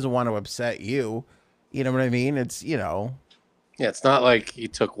too. He doesn't want to upset you. You know what I mean? It's Yeah, it's not like he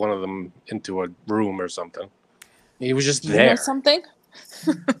took one of them into a room or something. He was just You know there. something?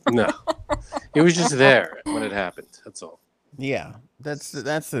 No, he was just there when it happened. That's all. Yeah, that's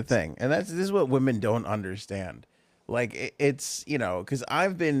the thing, and this is what women don't understand. Like it's because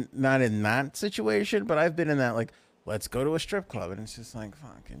I've been not in that situation, but I've been in that like let's go to a strip club, and it's just like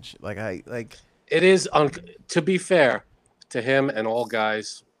fucking shit. Like It is to be fair to him and all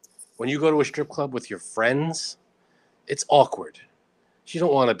guys. When you go to a strip club with your friends, it's awkward. You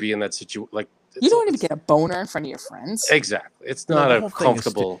don't want to be in that situation. Like You don't want to get a boner in front of your friends. Exactly. It's No, not the a whole thing is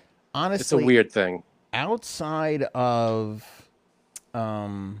comfortable. honestly, It's a weird thing. outside of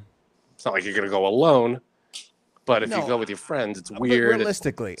It's not like you're gonna go alone, but if you No, go with your friends, it's but weird.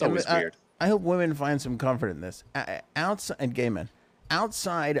 realistically, it's always weird. I hope women find some comfort in this. Outside and gay men,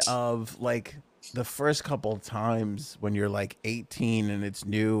 outside of like the first couple times when you're like 18 and it's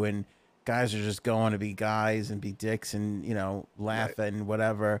new and guys are just going to be guys and be dicks and laugh and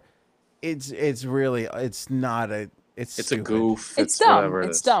whatever. It's really not a it's It's stupid. a goof. It's It's whatever dumb. it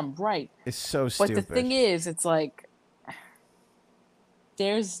It's is. dumb, right? It's so But stupid. the thing is, it's like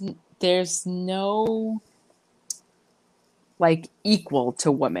there's no like equal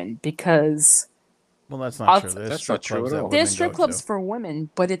to women because well, that's not I'll true. t- There's That's strip not true clubs at that all. women there's strip go clubs to. for women,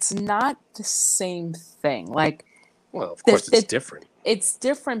 but it's not the same thing. Like Well, of course, it's different. it's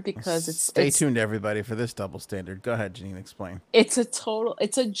different because Stay it's tuned, everybody, for this double standard. Go ahead, Janine. Explain. it's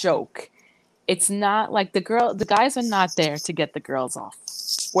a joke. It's not like the guys are not there to get the girls off.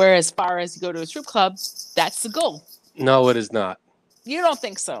 Whereas far as you go to a strip club, that's the goal. No, it is not. You don't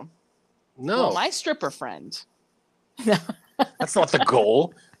think so? No, Well, my stripper friend. that's not the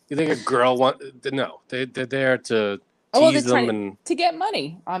goal. You think a girl No, they're there to Well, tease they're trying them and to get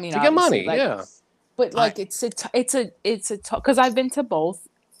money. I mean, to get obviously, money. like, Yeah, but like it's because I've been to both.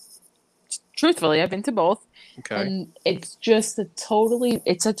 Truthfully, I've been to both, okay. and it's just a totally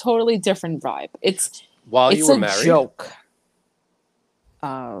different vibe. It's While you were a married, joke.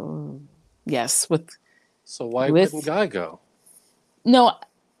 Yes, so why with- wouldn't Guy go? no,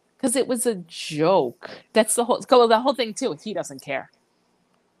 because it was a joke. That's the whole thing too. He doesn't care.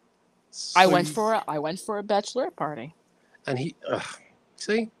 I So went you- for a bachelorette party. and he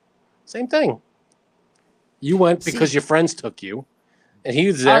see, same thing. You went because your friends took you, and he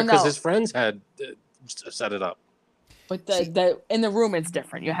was there because no. his friends had set it up. But the in the room it's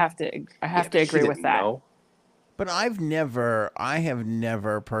different. I have to Yeah, he agree with didn't that. know. But I have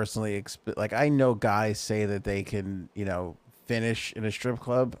never personally like I know guys say that they can, finish in a strip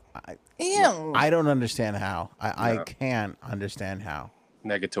club. Ew. I don't understand how. I No. can't understand how.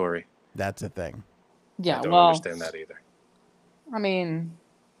 Negatory. That's a thing. Yeah, I don't well, understand that either. I mean,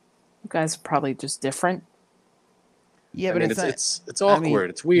 you guys are probably just different. Yeah, I but mean, it's not- it's I mean, awkward.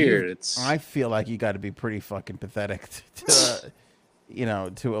 It's weird. you- It's I feel like you got to be pretty fucking pathetic to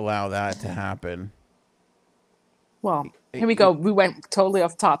to allow that to happen. Well, here we go. We went totally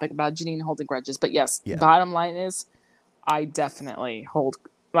off topic about Janine holding grudges, but yes, Yeah. bottom line is, I definitely hold.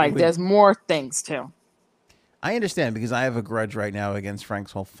 Like, We- there's more things too. I understand because I have a grudge right now against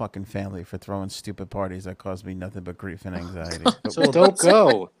Frank's whole fucking family for throwing stupid parties that cause me nothing but grief and anxiety. But so don't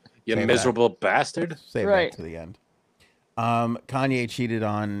go, you Say that. miserable bastard. save Right. that to the end. Kanye cheated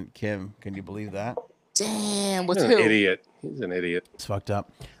on Kim. Can you believe that? Damn, with He's who? an idiot. He's an idiot. It's fucked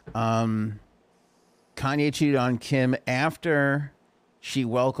up. Kanye cheated on Kim after she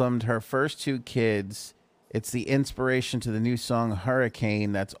welcomed her first two kids. It's the inspiration to the new song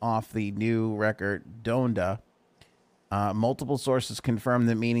Hurricane that's off the new record Donda. Multiple sources confirm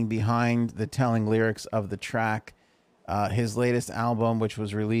the meaning behind the telling lyrics of the track. His latest album, which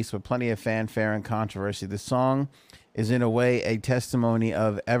was released with plenty of fanfare and controversy, the song is in a way a testimony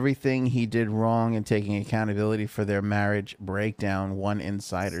of everything he did wrong and taking accountability for their marriage breakdown, one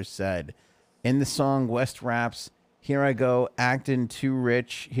insider said. In the song, West raps, "Here I go, acting too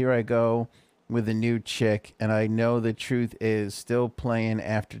rich. Here I go with a new chick. And I know the truth is still playing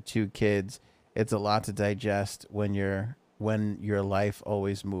after 2 kids. It's a lot to digest when your life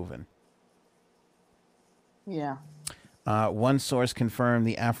always moving." Yeah. One source confirmed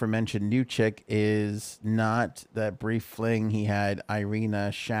the aforementioned new chick is not that brief fling he had, Irina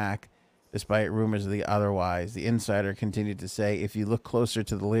Shayk, despite rumors of the otherwise. The insider continued to say, if you look closer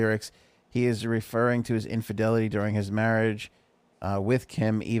to the lyrics, he is referring to his infidelity during his marriage with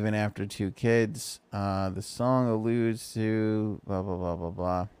Kim, even after 2 kids. The song alludes to blah, blah, blah, blah,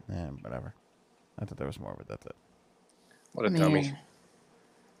 blah. Whatever. I thought there was more, but that's it. What a dummy. Man.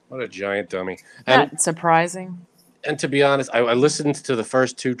 What a giant dummy. And That's surprising. and to be honest, I listened to the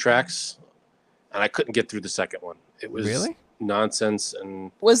first 2 tracks, and I couldn't get through the second one. It was Really? nonsense.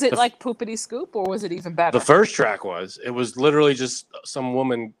 And Was it the- like Poopity Scoop, or was it even better? the first track it was literally just some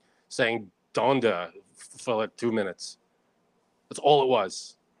woman saying "Donda" for like 2 minutes. That's all it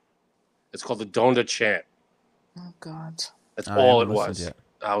was. It's called the Donda chant. Oh God. That's I all it haven't listened was. yet.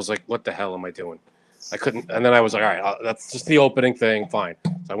 I was like, what the hell am I doing? I couldn't. And then I was like, all right, that's just the opening thing. Fine.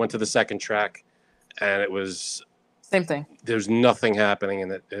 So I went to the second track, and it was, Same thing. there's nothing happening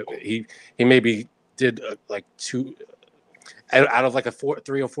in it. He maybe did like 2 out of like a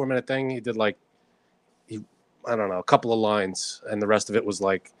 3 or 4 minute thing. He did like, I don't know, a couple of lines, and the rest of it was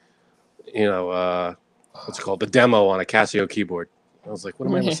like, what's it called, the demo on a Casio keyboard. I was like, what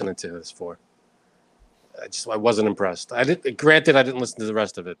am I listening to this for? I wasn't impressed. Granted, I didn't listen to the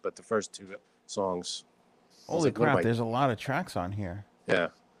rest of it, but the first 2 songs. I was Holy like, what am crap, I- there's a lot of tracks on here. Yeah.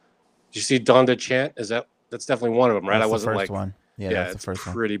 Did you see Donda chant? That's definitely one of them, right? That's I wasn't the like, first one. Yeah, yeah, that's the it's first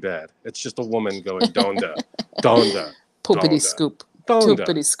one. pretty bad. It's just a woman going Donda, Donda, Poopity Donda. Scoop. Donda.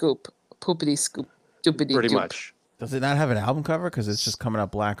 Poopity Scoop. Poopity Scoop. Doopity Pretty doop. much. Does it not have an album cover? Because it's just coming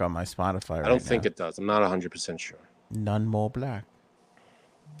up black on my Spotify right I don't think now. it does. I'm not 100% sure. None more black.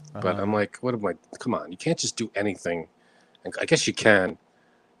 But I'm like, what am I? Come on, you can't just do anything. And I guess you can,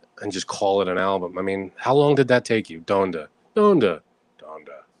 and just call it an album. I mean, how long did that take you? Donda, Donda,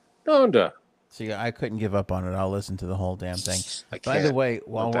 Donda, Donda. See, I couldn't give up on it. I'll listen to the whole damn thing. I By the can't. way,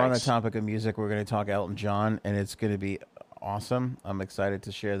 while No, we're on the thanks. topic of music, we're going to talk Elton John, and it's going to be awesome. I'm excited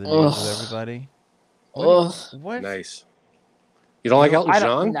to share the news with everybody. Ugh. What? Nice. You don't like Elton I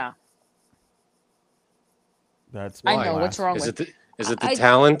John? don't. Nah. That's I my know what's last- wrong Is with. it the I-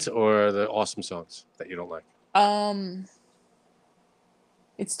 talent or the awesome songs that you don't like?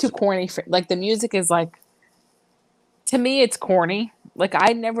 It's too corny for, like, the music is like, to me it's corny. Like,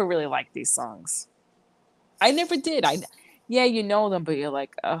 I never really liked these songs. I never did. Yeah, you know them, but you're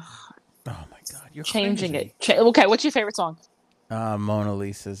like, ugh, Oh my God, you're changing crazy. it. Okay, what's your favorite song, Mona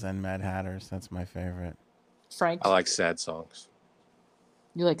Lisa's and Mad Hatters. That's my favorite. Frank? I like sad songs.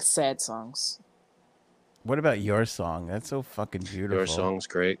 You like sad songs. What about your song? That's so fucking beautiful. Your song's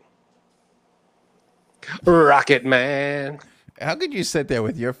great. Rocket Man. How could you sit there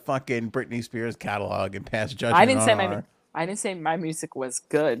with your fucking Britney Spears catalog and pass judgment I didn't say on her? I didn't say my music was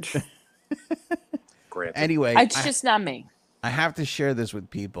good. Granted. Anyway, It's just not me. I have to share this with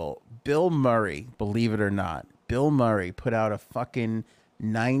people. Bill Murray, believe it or not, Bill Murray put out a fucking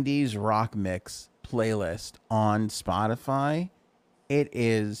 90s rock mix playlist on Spotify. It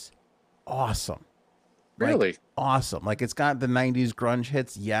is awesome. Like, Really? awesome. Like, it's got the 90s grunge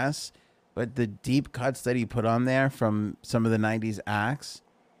hits, yes, but the deep cuts that he put on there from some of the 90s acts,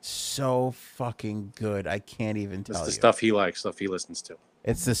 so fucking good. I can't even tell It's the you. stuff he likes, stuff he listens to.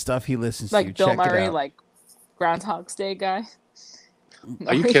 It's the stuff he listens to. Like Bill Check it Murray, out. like Groundhog's Day guy.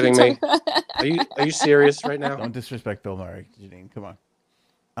 Are you kidding me? Are you serious right now? Don't disrespect Bill Murray, Janine. Come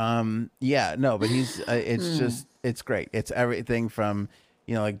on. Yeah, no, but he's. It's just. It's great. It's everything from,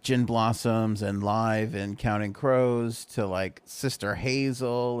 like Gin Blossoms and Live and Counting Crows to like Sister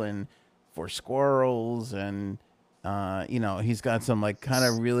Hazel and For Squirrels and, he's got some like kind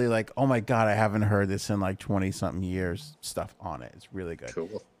of really like, oh my God, I haven't heard this in like 20 something years stuff on it. It's really good.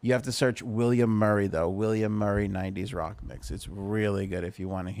 Cool. You have to search William Murray though. William Murray 90s rock mix. It's really good if you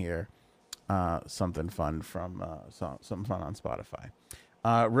want to hear something fun from something fun on Spotify.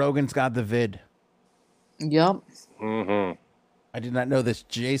 Rogan's got the vid. Yep. Mm-hmm. I did not know this.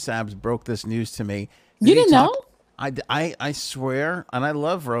 J Sabs broke this news to me. You he didn't know? I swear, and I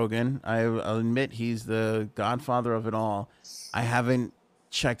love Rogan. I'll admit he's the godfather of it all. I haven't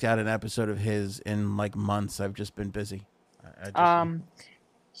checked out an episode of his in like months. I've just been busy. I just,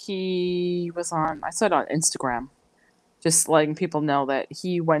 He was on. I saw it on Instagram, just letting people know that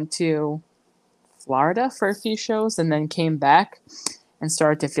he went to Florida for a few shows and then came back and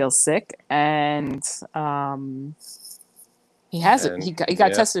started to feel sick, and he has it. And He got yeah,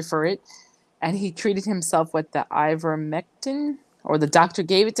 tested for it, and he treated himself with the ivermectin, or the doctor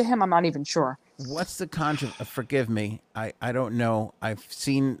gave it to him. I'm not even sure. what's the forgive me. I don't know. I've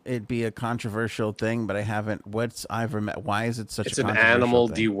seen it be a controversial thing, but I haven't. What's ivermectin? Why is it such it's a an controversial animal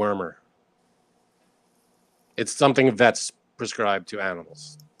thing? dewormer. It's something vets prescribe to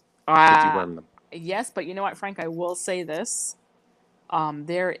animals to Uh, deworm them. yes, but you know what, Frank? I will say this.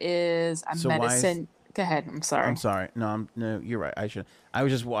 There is a So why is medicine. Go ahead. I'm sorry. I'm sorry. No, you're right. I should. I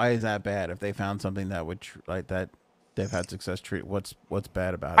was just. Why is that bad? If they found something that would like that, they've had success treat. What's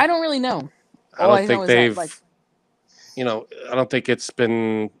bad about I it? don't really know. I All I don't know think is that, they've, like, I don't think it's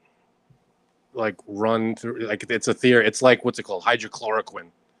been like run through. Like it's a theory. It's like what's it called? Hydrochloroquine.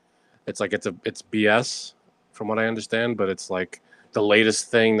 It's like it's BS from what I understand, but it's like the latest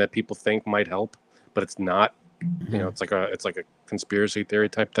thing that people think might help, but it's not. Mhm. It's like a conspiracy theory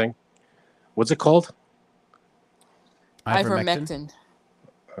type thing. What's it called? Ivermectin.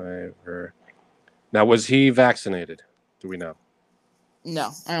 ivermectin. Now, was he vaccinated? Do we know?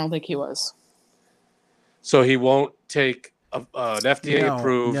 No, I don't think he was. So he won't take an FDA No,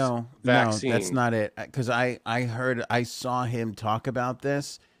 approved no, vaccine. that's not it. Because I saw him talk about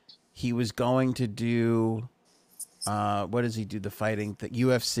this. He was going to do, what does he do? The fighting, the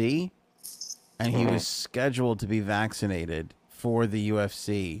UFC, and he was scheduled to be vaccinated for the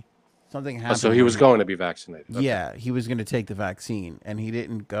UFC. Something happened. So he was going to be vaccinated. Okay. Yeah, he was going to take the vaccine, and he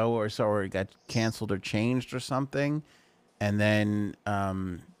didn't go, or it got canceled or changed or something, and then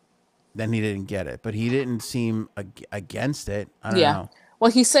he didn't get it. But he didn't seem against it. I don't Yeah. know.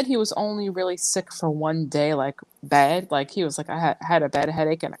 Well, he said he was only really sick for one day, like bad. Like he was like, I had a bad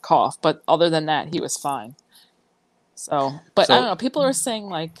headache and a cough, but other than that, he was fine. So, but I don't know. People are saying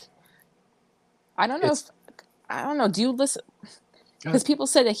like, I don't know if It's I don't know. Do you listen? Because people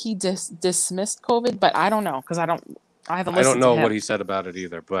say that he dismissed COVID, but I don't know because I haven't I don't listened to know him. what he said about it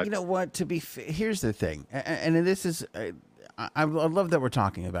either, but You know what? To be here's the thing, and this is, I love that we're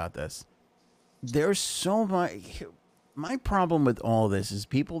talking about this. There's so much. My problem with all this is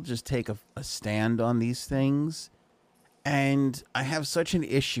people just take a stand on these things, and I have such an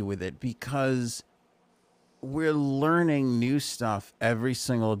issue with it because we're learning new stuff every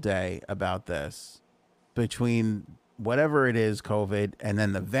single day about this, between whatever it is, COVID, and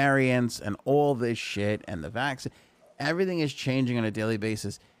then the variants and all this shit and the vaccine. Everything is changing on a daily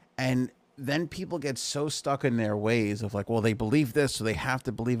basis. And then people get so stuck in their ways of like, well, they believe this, so they have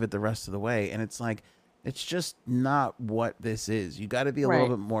to believe it the rest of the way. And it's like, it's just not what this is. You got to be a little Right.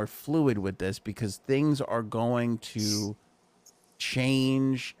 bit more fluid with this because things are going to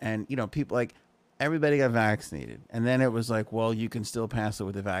change. And, people like, everybody got vaccinated. And then it was like, well, you can still pass it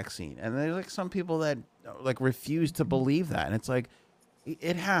with the vaccine. And there's like some people that like refuse to believe that. And it's like,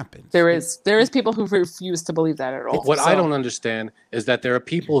 it happens. There is people who refuse to believe that at all. what I So, don't understand is that there are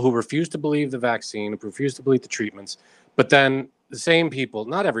people who refuse to believe the vaccine, who refuse to believe the treatments, but then the same people,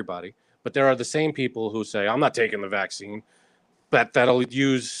 not everybody, but there are the same people who say, I'm not taking the vaccine, but that'll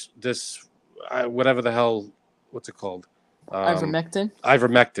use this, whatever the hell, what's it called? ivermectin.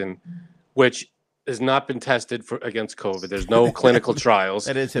 Ivermectin, which has not been tested against COVID. There's no clinical trials.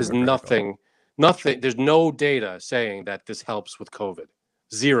 That is There's hypocritical. nothing. There's no data saying that this helps with COVID.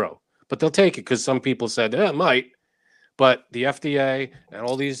 Zero. But they'll take it because some people said, it might. But the FDA and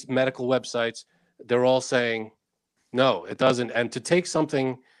all these medical websites, they're all saying, no, it doesn't. And to take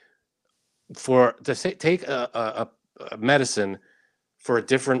something take a medicine for a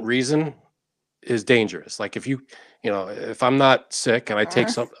different reason is dangerous. Like if I'm not sick and I take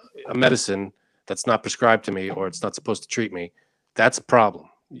a medicine that's not prescribed to me or it's not supposed to treat me, that's a problem.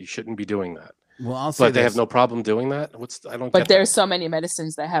 You shouldn't be doing that. Well, I'll say But they have this. no problem doing that. I don't But get there's so many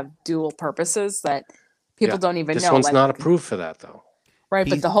medicines that have dual purposes that people don't even this know. one's Like, not approved for that though. right,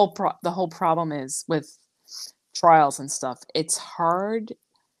 but He's- the whole problem is with trials and stuff. It's hard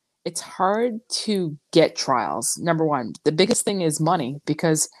to get trials. Number one, the biggest thing is money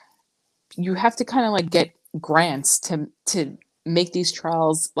because you have to kind of like get grants to make these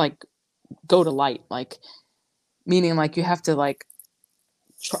trials like go to light, like meaning like you have to like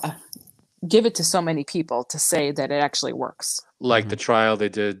give it to so many people to say that it actually works. Like the trial they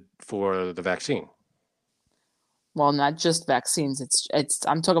did for the vaccine. Well, not just vaccines. It's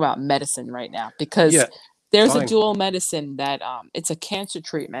I'm talking about medicine right now because Yeah, there's a fine. dual medicine that it's a cancer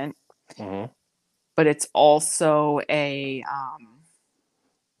treatment, Mhm. but it's also a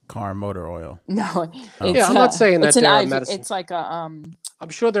car motor oil. No, Oh. Yeah, I'm not saying that it's an there are IV. medicines. It's like a I'm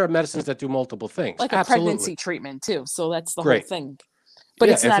sure there are medicines that do multiple things. like a Absolutely. pregnancy treatment too. So that's the Great. whole thing. But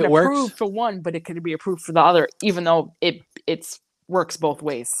Yeah, it's if not it works- approved for one, but it could be approved for the other, even though it's works both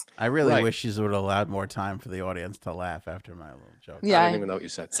ways. I really Right. wish you would have allowed more time for the audience to laugh after my little joke. Yeah. I didn't even know what you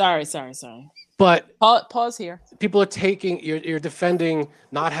said. Sorry. But Pause here. people are taking, you're defending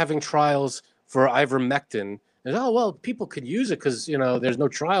not having trials for ivermectin. And, oh, well, people could use it because, there's no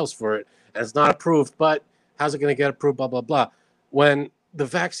trials for it and it's not approved. But how's it going to get approved, blah, blah, blah. When the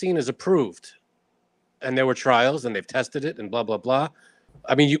vaccine is approved and there were trials and they've tested it and blah, blah, blah.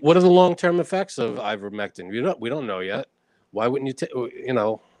 I mean, what are the long-term effects of ivermectin? We don't know yet. Why wouldn't you take,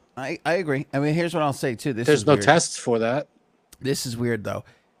 I agree. I mean, here's what I'll say too. This there's is no weird. tests for that. This is weird though.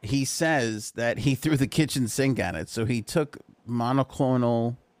 He says that he threw the kitchen sink at it. So he took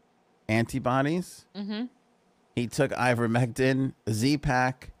monoclonal antibodies. Mm-hmm. He took ivermectin,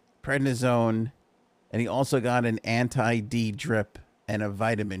 Z-Pak, prednisone, and he also got an anti-D drip and a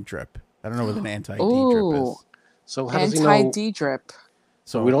vitamin drip. I don't know what an anti-D drip Ooh. is. So how does he know? Anti-D drip.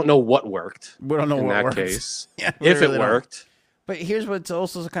 So We don't know what worked we don't know in what that works. case. Yeah, we If it really don't. worked. But here's what's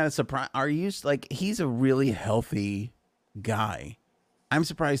also kind of surprising. Are you like, he's a really healthy guy. I'm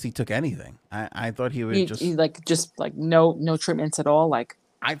surprised he took anything. I thought he would He, just, he just no treatments at all. Like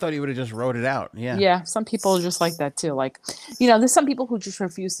I thought he would have just wrote it out. Yeah. yeah, some people are just like that too. Like there's some people who just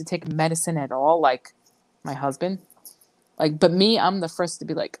refuse to take medicine at all. Like my husband. Like, but me, I'm the first to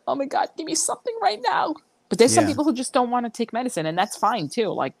be like, oh my God, give me something right now. But there's some Yeah. people who just don't want to take medicine, and that's fine too.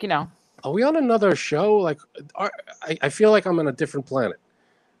 Like Are we on another show? Like, I feel like I'm on a different planet.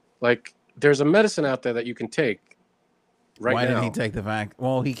 Like, there's a medicine out there that you can take right Why now. did he take the vaccine?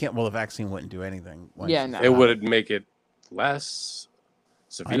 Well, he can't. Well, the vaccine wouldn't do anything. once Yeah, it's no. It out. would make it less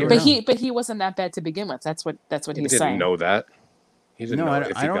severe. don't but know. he wasn't that bad to begin with. That's what He he's didn't saying. know that. He didn't No, know I,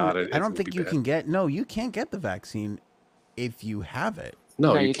 if I he don't. got it. I if don't it would think be you bad. can get. No, you can't get the vaccine if you have it.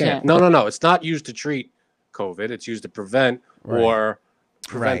 No, No, you you can't. can't. No. It's not used to treat COVID. It's used to prevent Right. or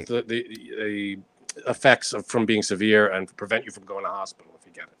prevent the effects from being severe and prevent you from going to hospital if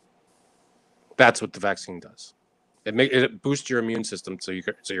you get it. That's what the vaccine does. It boosts your immune system so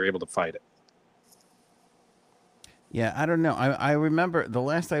you're able to fight it. Yeah, I don't know. I remember the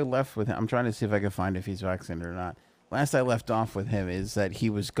last I left with him. I'm trying to see if I can find if he's vaccinated or not. Last I left off with him is that he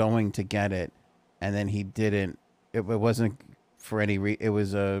was going to get it, and then he didn't. It wasn't for any it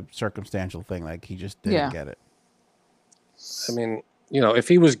was a circumstantial thing. Like he just didn't Yeah. get it. I mean, if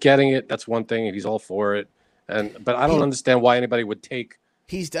he was getting it, that's one thing, and he's all for it. But I don't understand why anybody would take.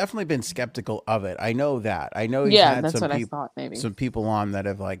 He's definitely been skeptical of it. I know that. I know he's Yeah, had that's some what I people, thought. Maybe. some people on that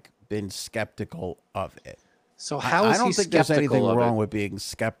have like been skeptical of it. So how is I don't he think there's skeptical anything of wrong it? with being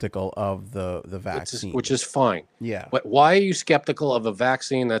skeptical of the vaccine. Which is fine. Yeah. But why are you skeptical of a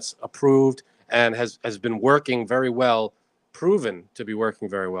vaccine that's approved and has been working very well, proven to be working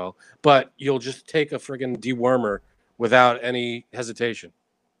very well, but you'll just take a friggin' dewormer without any hesitation?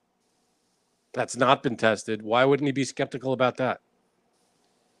 That's not been tested. Why wouldn't he be skeptical about that?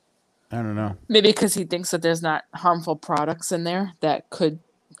 I don't know. Maybe because he thinks that there's not harmful products in there that could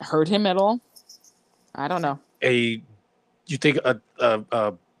hurt him at all. I don't know. You think a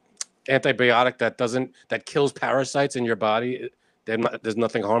antibiotic that kills parasites in your body, there's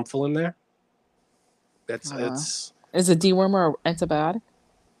nothing harmful in there? It's Is a dewormer an antibiotic?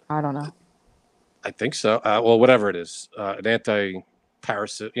 I don't know. I think so. Well, whatever it is, an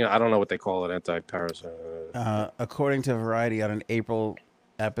anti-parasite. I don't know what they call it. Anti-parasite. According to Variety on an April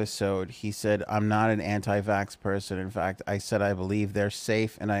episode, he said, "I'm not an anti-vax person. In fact, I said I believe they're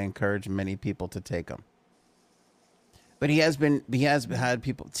safe, and I encourage many people to take them." But he has had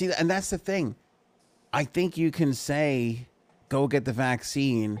people see, and that's the thing. I think you can say, "Go get the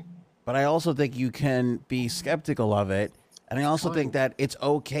vaccine," but I also think you can be skeptical of it. And I also think that it's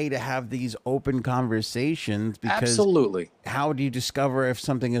okay to have these open conversations because Absolutely. how do you discover if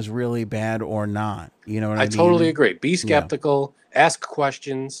something is really bad or not? You know what I I mean? totally agree. Be skeptical, ask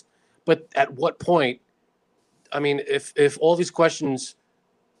questions, but at what point? I mean, if all these questions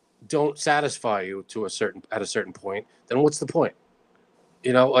don't satisfy you at a certain point, then what's the point?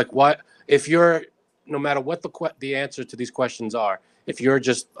 Like what if you're no matter what the answer to these questions are, if you're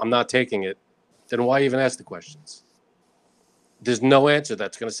just I'm not taking it, then why even ask the questions? There's no answer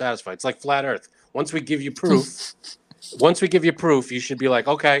that's going to satisfy. It's like flat Earth. Once we give you proof, you should be like,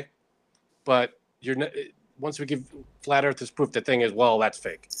 okay, but once we give flat Earth as proof, the thing is, well, that's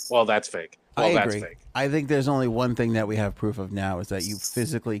fake. Well, that's fake. well, I that's agree. fake. I think there's only one thing that we have proof of now is that you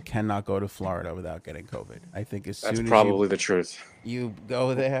physically cannot go to Florida without getting COVID. I think as That's soon probably the truth. as you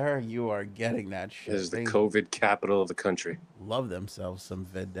go there, you are getting that shit. This is the They COVID capital of the country. love themselves some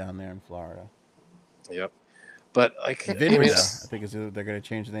vid down there in Florida. Yep. But like, I mean, Vidrida, I think is they're going to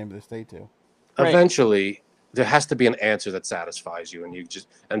change the name of the state to. Right. eventually there has to be an answer that satisfies you,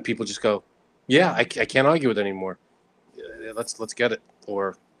 and people just go, yeah, I can't argue with it anymore. Let's get it.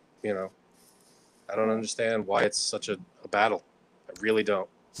 Or, I don't understand why it's such a battle. I really don't.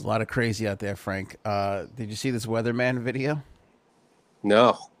 It's a lot of crazy out there, Frank. Did you see this weatherman video?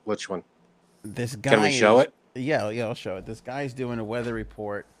 No. Which one? This guy. Can we show it? Yeah, I'll show it. This guy's doing a weather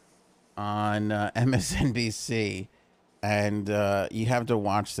report on MSNBC, and you have to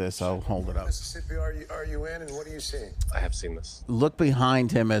watch this. I'll hold it up. Mississippi, are you in, and what are you seeing? I have seen this. Look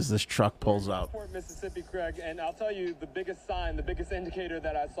behind him as this truck pulls up. Port Mississippi, Craig, and I'll tell you the biggest sign, the biggest indicator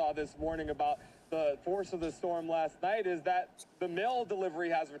that I saw this morning about the force of the storm last night is that the mail delivery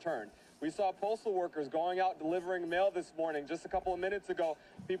has returned. We saw postal workers going out delivering mail this morning. Just a couple of minutes ago,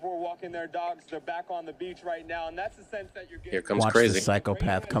 people were walking their dogs. They're back on the beach right now, and that's the sense that you're getting. Here comes Watch crazy. the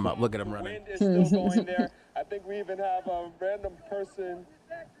psychopath come up. Look at him running. Wind is still going there. I think we even have a random person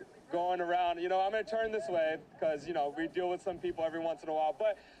going around. I'm going to turn this way because, we deal with some people every once in a while.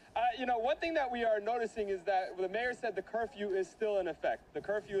 But, one thing that we are noticing is that the mayor said the curfew is still in effect. The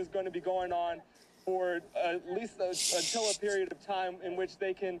curfew is going to be going on for at least until a period of time in which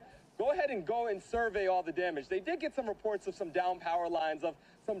they can go ahead and survey all the damage. They did get some reports of some down power lines, of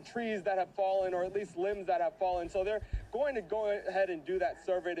some trees that have fallen, or at least limbs that have fallen. So they're going to go ahead and do that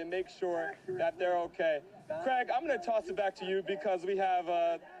survey to make sure that they're okay. Craig, I'm going to toss it back to you because we have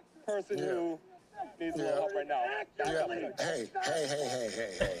a person who needs a little help right now. Hey.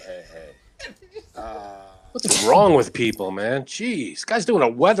 What's wrong with people, man? Jeez, this guy's doing a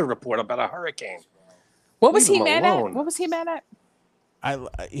weather report about a hurricane. What was Leave he him mad alone. at? What was he mad at?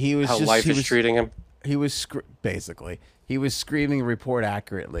 He was How just life he is was, treating him. He was basically he was screaming, "Report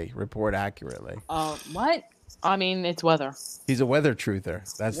accurately! Report accurately!" What? I mean, it's weather. He's a weather truther.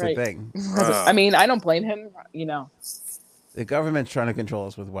 That's Right. the thing. I mean, I don't blame him. The government's trying to control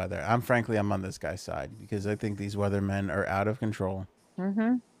us with weather. I'm on this guy's side because I think these weathermen are out of control.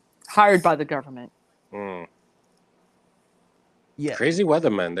 Hired by the government. Yeah, Crazy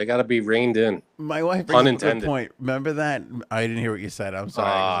weathermen. They got to be reined in. my wife brings up a good Unintended. point. Remember that? I didn't hear what you said. I'm sorry.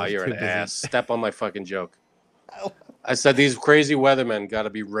 I was You're too an busy. ass. Step on my fucking joke. I said these crazy weathermen got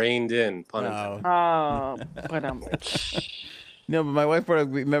to be reined in. Pun intended. No. But No, but my wife brought up,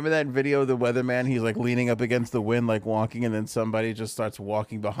 remember that video of the weatherman? He's like leaning up against the wind, like walking, and then somebody just starts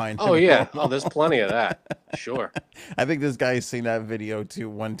walking behind him. Oh, yeah. Oh, there's plenty of that. Sure. I think this guy's seen that video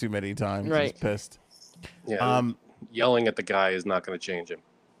one too many times. Right. He's pissed. Yeah. Yelling at the guy is not going to change him.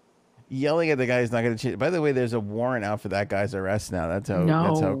 Yelling at the guy is not going to change. By the way, there's a warrant out for that guy's arrest now. That's how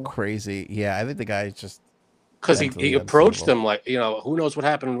No. crazy. Yeah, I think the guy's just Because mentally he approached unstable. him like, who knows what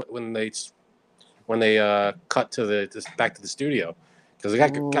happened when they cut to back to the studio. Because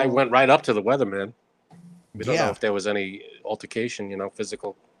the guy went right up to the weatherman. We don't know if there was any altercation,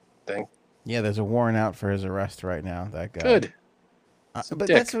 physical thing. Yeah, there's a warrant out for his arrest right now. That guy. Good. But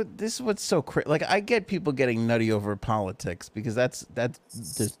this is what's so crazy. Like, I get people getting nutty over politics because that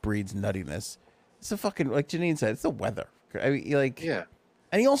just breeds nuttiness. It's a fucking, like Janine said, it's the weather. I mean, Yeah.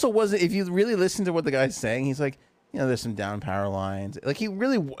 And he also wasn't. If you really listen to what the guy's saying, he's like, there's some down power lines. Like he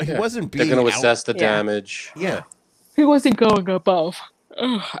wasn't being. They're going to assess the Yeah. damage. Yeah. he wasn't going above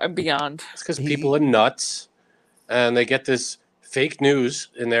and beyond. It's because people are nuts, and they get this fake news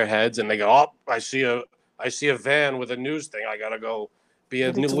in their heads, and they go, "Oh, I see a van with a news thing. I gotta go be a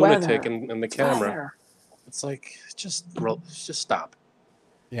But new it's lunatic weather. in the camera." It's like just stop.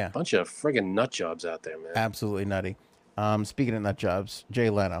 Yeah. Bunch of friggin' nut jobs out there, man. Absolutely nutty. Speaking of nut jobs, Jay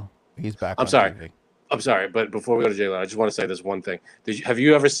Leno, he's back. I'm on sorry. TV. I'm sorry, but before we go to Jay Leno, I just want to say this one thing. Have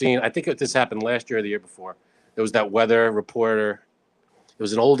you ever seen? I think this happened last year or the year before. There was that weather reporter. It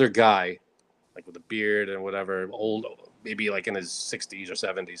was an older guy, like with a beard and whatever, old, maybe like in his 60s or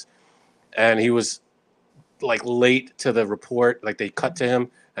 70s, and he was like late to the report. Like they cut to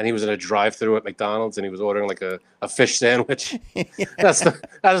him, and he was in a drive-through at McDonald's, and he was ordering like a fish sandwich.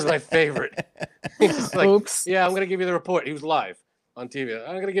 That is my favorite. He was like, Oops. yeah, I'm gonna give you the report. He was live on TV.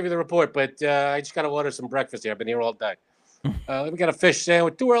 I'm gonna give you the report, but I just gotta order some breakfast here. I've been here all day. Let me get a fish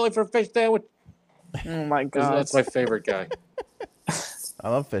sandwich. Too early for a fish sandwich. Oh my god. That's my favorite guy. I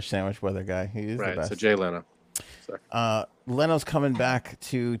love fish sandwich weather guy. He is the Right. best. So Jay Leno. Leno's coming back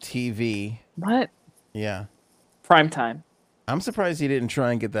to TV. What? Yeah. Prime time. I'm surprised he didn't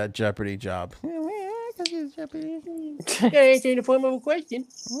try and get that Jeopardy job. it's in the form of a question.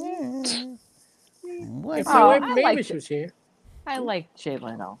 What? If Oh, Webb I Mavis liked it. was here. I like Jay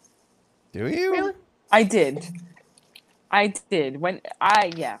Leno. Do you? Really? I did. I did. I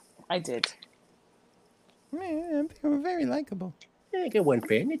did. Man, they were very likable. Yeah, I got one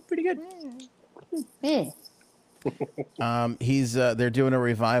fan. It's pretty good. He's they're doing a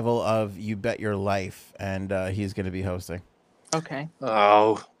revival of You Bet Your Life, and he's going to be hosting. Okay.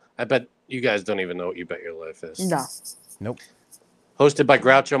 Oh, I bet you guys don't even know what You Bet Your Life is. No. Nope. Hosted by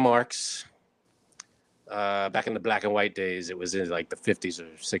Groucho Marx. Back in the black and white days, it was in like the 50s or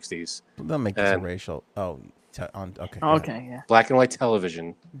 60s. They'll make this a And- racial. Oh, okay. go ahead. Okay. Yeah. Black and white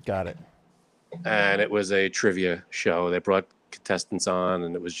television. Got it. And it was a trivia show. They brought contestants on,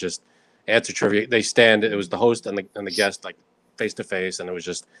 and it was just answer trivia. It was the host and the guest like face to face, and it was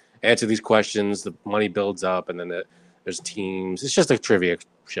just answer these questions. The money builds up, and then there's teams. It's just a trivia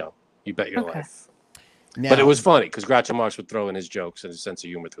show. You Bet Your Okay. Life. Now, But it was funny because Groucho Marx would throw in his jokes and his sense of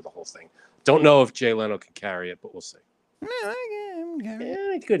humor through the whole thing. Don't know if Jay Leno can carry it, but we'll see.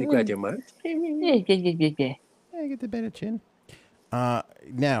 It's good, Groucho Marx. Yeah. I get the better chin.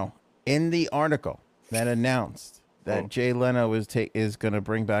 Now, in the article that announced that Jay Leno is going to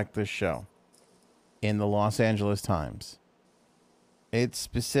bring back the show in the Los Angeles Times, it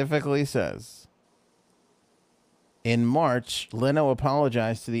specifically says, in March, Leno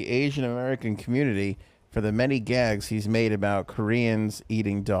apologized to the Asian American community for the many gags he's made about Koreans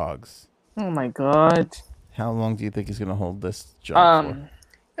eating dogs. Oh my God. How long do you think he's going to hold this job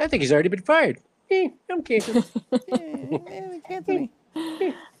I think he's already been fired. I'm kidding. for?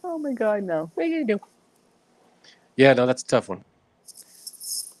 Oh my God. No. What are you gonna do? Yeah, no, that's a tough one.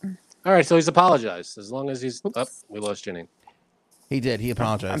 All right, so he's apologized. As long as he's up, we lost Janine. He did. He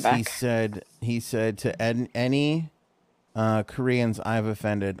apologized. I'm He back. said to any Koreans I've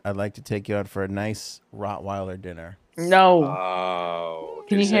offended, I'd like to take you out for a nice Rottweiler dinner. No. Oh,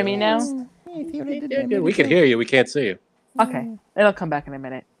 Can you hear me now? Yeah, we can hear you. We can't see you. Okay. It'll come back in a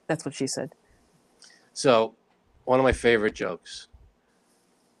minute. That's what she said. So, one of my favorite jokes.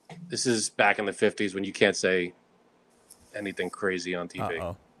 This is back in the 50s when you can't say anything crazy on TV.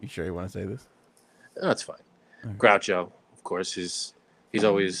 Uh-oh. You sure you want to say this? No, that's fine. Groucho, of course, he's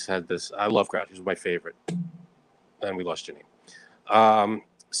always had this. I love Groucho. He's my favorite. And we lost Janine.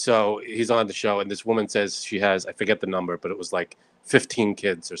 So he's on the show, and this woman says she has, I forget the number, but it was like 15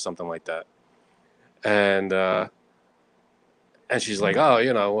 kids or something like that. And she's like, oh,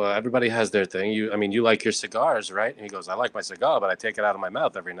 everybody has their thing. You like your cigars, right? And he goes, I like my cigar, but I take it out of my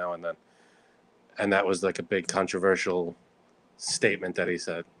mouth every now and then. And that was like a big controversial statement that he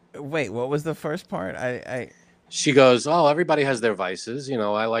said. Wait, what was the first part? She goes, oh, everybody has their vices.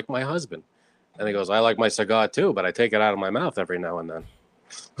 I like my husband. And he goes, I like my cigar too, but I take it out of my mouth every now and then.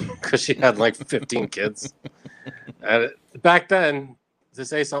 Because she had like 15 kids. And back then, to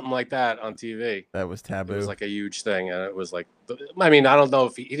say something like that on TV, That was it taboo. was like a huge thing. And it was like, I don't know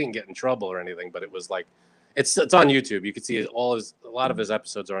if he didn't get in trouble or anything, but it was like, it's on YouTube. You can see a lot of his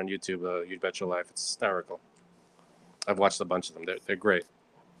episodes are on YouTube. You Bet Your Life. It's hysterical. I've watched a bunch of them. They're great.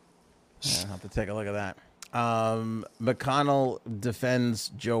 Yeah, I'll have to take a look at that. McConnell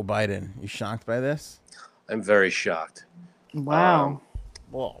defends Joe Biden. You shocked by this? I'm very shocked. Wow.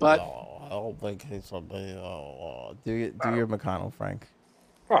 Well, But- I don't think he's a big. Do your McConnell, Frank.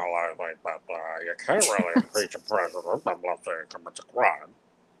 Well, I think that you can't really impeach a president. I'm not saying he commits a crime.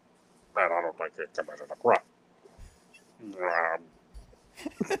 And I don't think he committed a crime.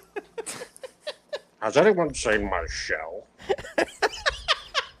 Has anyone seen my shell?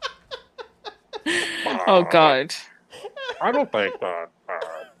 Oh God. I don't think that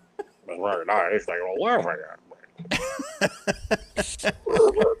it's very nice. They were laughing at me.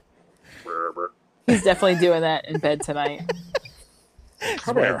 He's definitely doing that in bed tonight.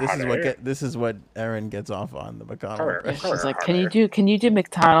 Come here, honey. This is what Erin gets off on the Come McConnell. here. She's like, can you do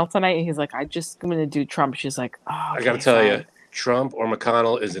McDonald tonight? And he's like, I'm gonna do Trump. She's like, oh, I got to okay, tell you, fine. Trump or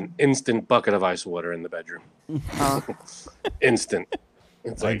McConnell is an instant bucket of ice water in the bedroom. Oh. Instant.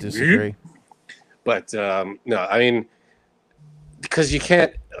 It's I like, disagree. But no, because you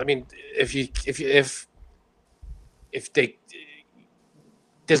can't. If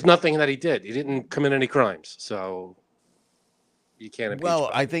there's nothing that he did. He didn't commit any crimes, so you can't impeach. Well,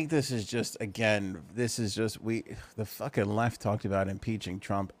 Biden. I think this is just the fucking left talked about impeaching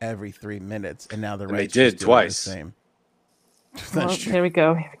Trump every 3 minutes, and now the And they right did just do it twice. The same. Well, That's true. here we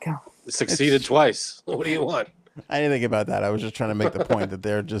go. Succeeded twice. What do you want? I didn't think about that. I was just trying to make the point that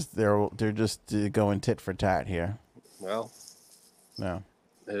they're just going tit for tat here. Well, No.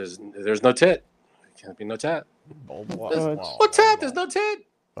 there's no tit. There can't be no tat. What What tat? There's no tit.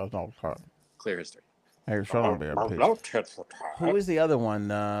 There's no tat. Clear history. Eric Schulman be a piece. No tit for tat. Who was the other one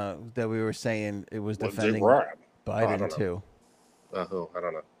that we were saying it was Lindsey defending Graham. I Biden don't know. too? Who? I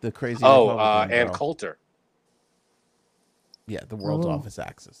don't know. The crazy Oh, Republican Ann girl. Coulter. Yeah, the world's Oh. office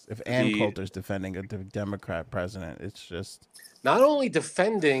axis. If Ann The- Coulter's defending a Democrat president, it's just Not only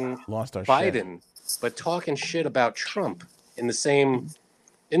defending lost our shit. Biden, but talking shit about Trump in the same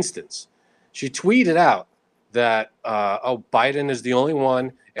instance. She tweeted out that, Biden is the only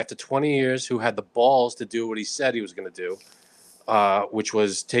one after 20 years who had the balls to do what he said he was going to do, which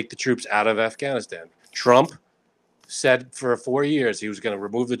was take the troops out of Afghanistan. Trump said for 4 years he was going to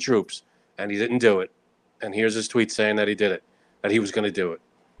remove the troops, and he didn't do it. And here's his tweet saying that he did it, that he was going to do it.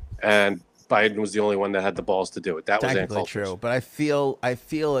 And Biden was the only one that had the balls to do it. That was Ann Technically Coulter's. true, but I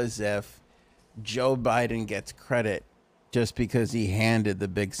feel as if Joe Biden gets credit just because he handed the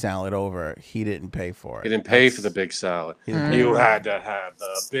big salad over. He didn't pay for it. He didn't pay for the big salad. He didn't pay You for it. had to have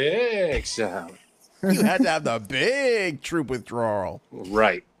the big salad. You had to have the big troop withdrawal.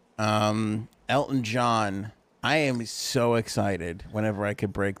 Right. Elton John. I am so excited whenever I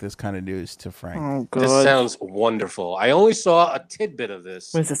could break this kind of news to Frank. Oh, This God. sounds wonderful. I only saw a tidbit of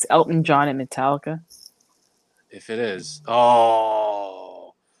this. What is this, Elton John and Metallica? If it is.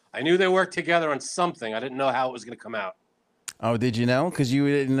 Oh. I knew they worked together on something. I didn't know how it was going to come out. Oh, did you know? Because you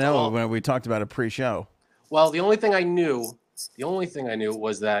didn't know Oh. when we talked about a pre-show. Well, the only thing I knew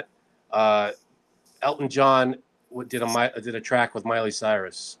was that Elton John did a track with Miley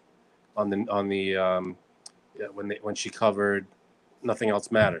Cyrus when she covered "Nothing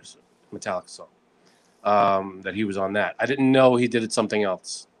Else Matters," Metallica song. That he was on that. I didn't know he did it something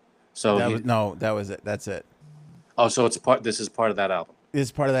else. So That was it. That's it. so this is part of that album. This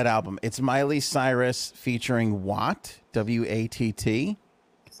is part of that album. It's Miley Cyrus featuring Watt, W-A-T-T,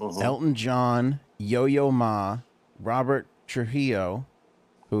 Mhm. Elton John, Yo-Yo Ma, Robert Trujillo,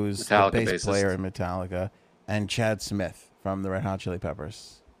 who's Metallica the bass bassist. player in Metallica, and Chad Smith from the Red Hot Chili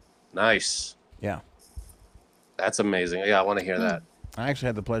Peppers. Nice. Yeah. That's amazing. Yeah, I want to hear that. I actually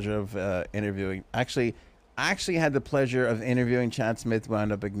had the pleasure of interviewing. I actually had the pleasure of interviewing Chad Smith.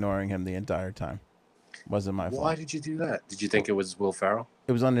 Wound up ignoring him the entire time. Wasn't my fault. Why did you do that? Did you think it was Will Ferrell?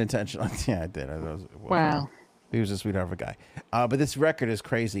 It was unintentional. Yeah, I did. Wow. He was a sweetheart of a guy. But this record is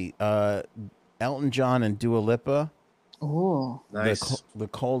crazy. Elton John and Dua Lipa, Ooh. Nice. the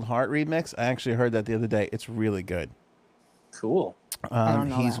Cold Heart remix. I actually heard that the other day. It's really good. Cool. don't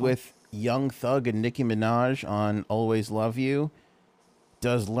know He's that one. with Young Thug and Nicki Minaj on Always Love You.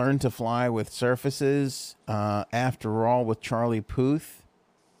 Does Learn to Fly with Surfaces. After All with Charlie Puth.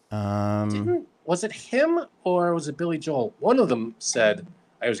 Was it him or was it Billy Joel? One of them said,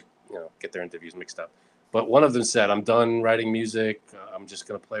 I always get their interviews mixed up, but one of them said, "I'm done writing music. I'm just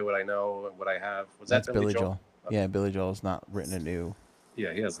gonna play what I know and what I have." Was that That's Billy Joel. Yeah, Billy Joel's not written a new.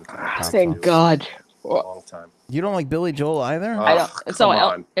 Yeah, he hasn't. Thank God. A long time. You don't like Billy Joel either? I don't. Ugh, So come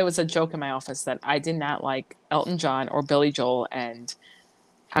on. it was a joke in my office that I did not like Elton John or Billy Joel, and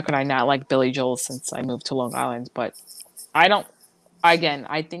how could I not like Billy Joel since I moved to Long Island? But I don't. Again,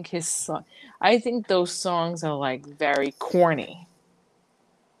 I think I think those songs are like very corny.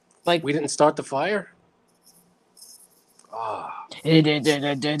 Like We didn't start the fire. Ah,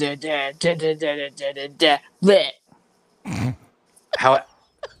 how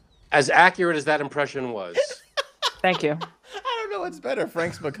as accurate as that impression was. Thank you. I don't know what's better,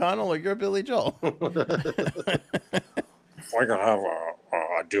 Frank McConnell or your Billy Joel. We can have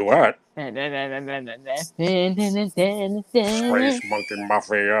a duet. Space Monkey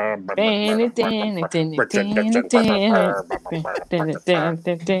Mafia.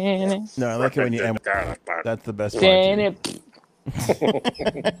 No, I like it when you end. That's the best part.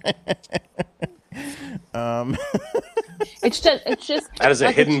 It's just That is a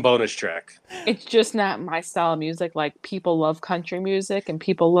like, hidden bonus track. It's just not my style of music. Like people love country music and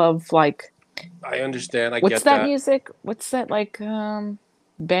people love like I understand. I what's get that music? What's that like band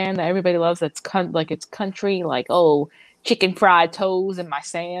that everybody loves that's like it's country, like chicken fried toes in my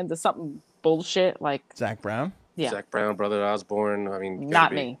sands or something bullshit like Zach Brown. yeah. Zach Brown, Brother Osborne. I mean,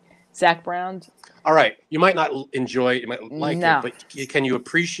 Not gotta be- me. Zach Brown. All right, you might not enjoy it, you might like No. it, but can you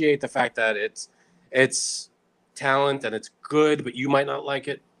appreciate the fact that it's talent and it's good, but you might not like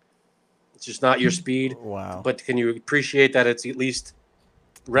it? It's just not your speed. Wow. But can you appreciate that it's at least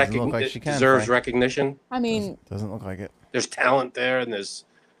Doesn't look like she can, deserves Frank. recognition? I mean, Doesn't look like it. There's talent there, and there's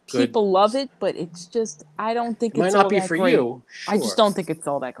good. people love it, but it's just I don't think It might it's not all be that for great. you. I just sure. don't think it's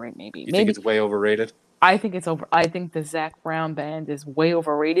all that great. Maybe. You think Maybe it's way overrated? I think it's over. I think the Zach Brown band is way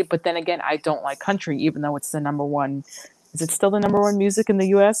overrated. But then again, I don't like country, even though it's the number one. Is it still the number one music in the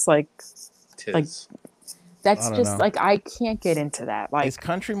U.S.? Like, Tis. Like, That's don't just know. like I can't get into that. Like Is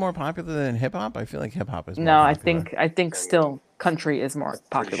country more popular than hip hop? I feel like hip hop is more no, popular. I think still country is more Pretty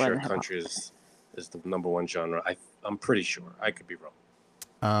popular sure than hip hop. country is the number one genre. I'm pretty sure. I could be wrong.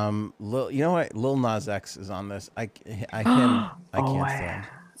 You know what? Lil Nas X is on this. I can't Oh, stand.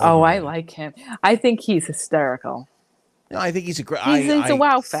 Oh, I Overrated. like him. I think he's hysterical. No, I think he's a great. He's a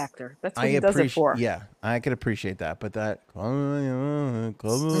wow factor. That's what he does it for. Yeah, I could appreciate that, but that that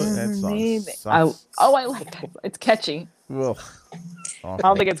song Maybe. sucks. I like that. It's catchy. Ugh. I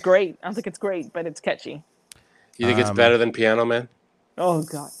don't think it's great. I don't think it's great, but it's catchy. You think it's better than Piano Man? Oh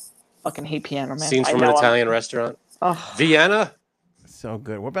god, fucking hate Piano Man. Scenes I from an know him. Italian restaurant. Oh, Vienna. So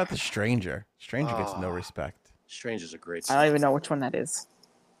good. What about The Stranger? Stranger gets no Oh. respect. Strange is a great I song. don't even know which one that is.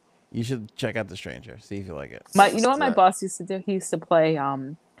 You should check out The Stranger. See if you like it. You know what my boss used to do? He used to play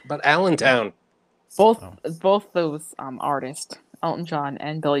But Allentown. both Oh. both those artists, Elton John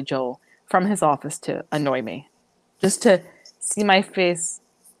and Billy Joel, from his office to annoy me, just to see my face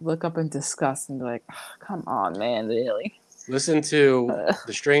look up in disgust and be like, oh, "Come on, man, really?" Listen to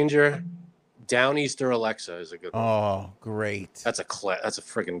The Stranger. Downeaster Alexa is a good one. Oh, great. That's a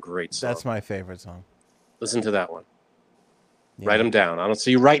freaking great song. That's my favorite song. Listen to that one. Yeah. Write them down. I don't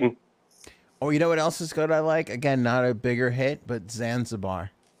see you writing. Oh, you know what else is good I like? Again, not a bigger hit, but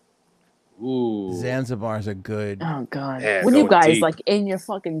Zanzibar. Ooh. Zanzibar is a good. Oh god, Yeah, what are you going guys deep. like in your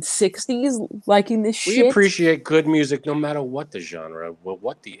fucking 60s liking this We shit? appreciate good music no matter what the genre,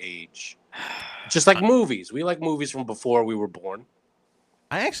 what the age. Just like movies. We like movies from before we were born.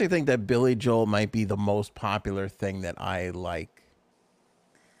 I actually think that Billy Joel might be the most popular thing that I like.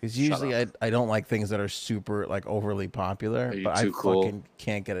 Because usually I don't like things that are super like overly popular, Are you but I too cool? fucking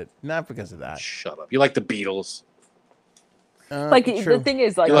can't get it. Not because of that. Shut up. You like the Beatles. Like true. the thing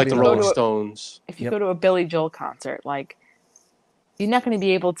is, like You like if the you go Rolling to a- Stones. if you Yep. go to a Billy Joel concert, like you're not going to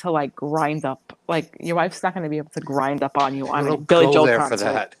be able to like grind up. Like your wife's not going to be able to grind up on you They on a don't Billy go Joel there concert. for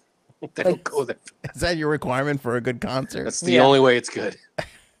that. They don't go there. Is that your requirement for a good concert? That's the Yeah. only way it's good.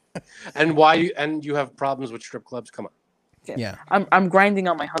 And you have problems with strip clubs? Come on. Yeah. I'm grinding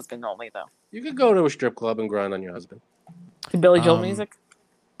on my husband only though. You could go to a strip club and grind on your husband. To Billy Joel Um, music.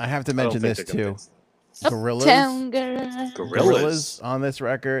 I have to I don't mention think this they're gonna too. fix that. Gorillas. Uptown girl. Gorillas. On this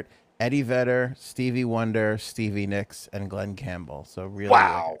record. Eddie Vedder, Stevie Wonder, Stevie Nicks, and Glenn Campbell. So really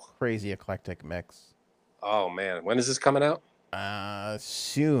Wow. like a crazy eclectic mix. Oh man, when is this coming out?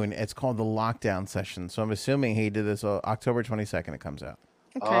 Soon. It's called the Lockdown Session. So I'm assuming he did this October 22nd. It comes out.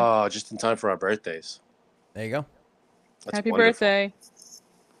 Okay. Oh, just in time for our birthdays. There you go. That's Happy wonderful. birthday.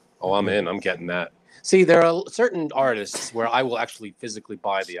 Oh, I'm in. I'm getting that. See, there are certain artists where I will actually physically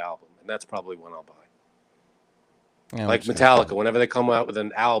buy the album, and that's probably when I'll buy. Yeah, Like which is- Metallica, whenever they come out with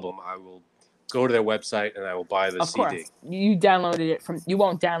an album, I will go to their website and I will buy the Of CD. course. You downloaded it from. You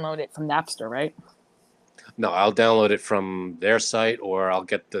won't download it from Napster, right? No, I'll download it from their site, or I'll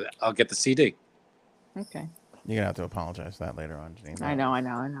get the CD. Okay. You're gonna have to apologize for that later on, Janine. I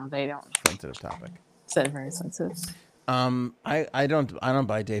know. They don't. Sensitive topic. Said very sensitive. I don't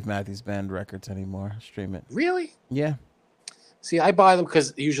buy Dave Matthews Band records anymore. Stream it. Really? Yeah. See, I buy them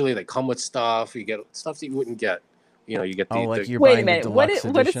because usually they come with stuff. You get stuff that you wouldn't get. You know, you get the. Oh, like the- you're Wait a buying the minute. What deluxe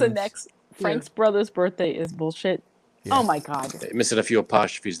is the editions? next? Frank's brother's birthday is bullshit. Yeah. Oh my god. missing a few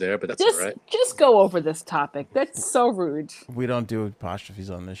apostrophes there, but that's Just all right. just go over this topic. That's so rude. We don't do apostrophes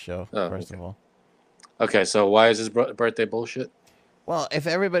on this show. Oh, first okay. of all. Okay, so why is his birthday bullshit? Well, if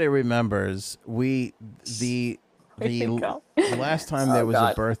everybody remembers, the There you go. last time there Oh, was a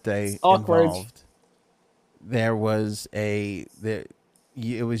God. birthday Awkward. involved, there was it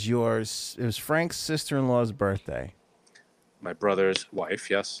was Frank's sister-in-law's birthday. My brother's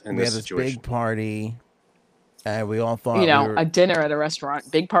wife, yes, in We this had this situation. big party, and we all thought You know, we were, a dinner at a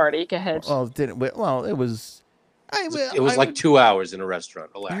restaurant, big party. Go ahead. well, didn't we, well, it was. It was like 2 hours in a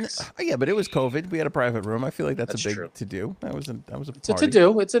restaurant. Relax. Yeah, but it was COVID. We had a private room. I feel like that's That's a big true. to do. That was a It's a party.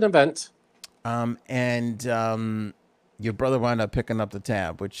 to-do. It's an event. Your brother wound up picking up the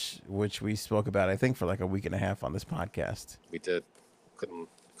tab, which we spoke about, I think, for like a week and a half on this podcast. We did. Couldn't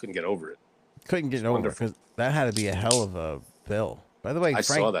get over it. Couldn't get over wonderful. because that had to be a hell of a bill. By the way, I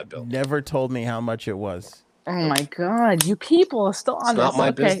Frank saw that bill. never told me how much it was. Oh my god, you people are still It's on not this. my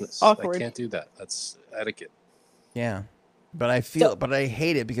Okay, business. awkward. I can't do that. That's etiquette. Yeah, but I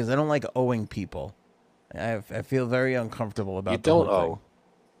hate it because I don't like owing people. I feel very uncomfortable about. You the don't whole thing. owe.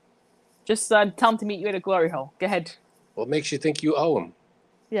 Just tell him to meet you at a glory hole. Go ahead. What makes you think you owe him?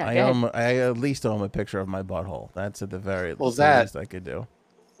 Yeah, I go ahead. I at least owe him a picture of my butthole. That's at the very Well, that's the that- least I could do.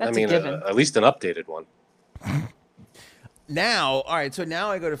 That's I mean, a given. at least an updated one. Now, all right. So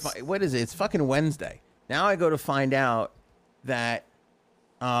now I go to find. What is it? It's fucking Wednesday. Now I go to find out that,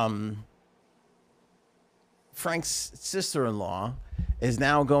 Frank's sister-in-law is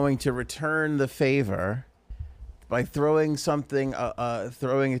now going to return the favor by throwing something,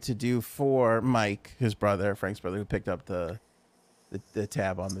 throwing it to do for Mike, his brother, Frank's brother, who picked up the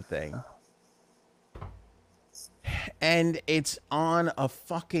tab on the thing. And it's on a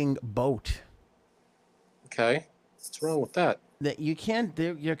fucking boat. Okay. What's wrong with that? That you can't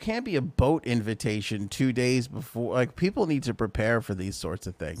be a boat invitation 2 days before. Like, people need to prepare for these sorts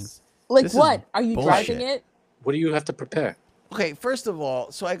of things. Like This is what? Are you bullshit. driving it? What do you have to prepare? Okay, first of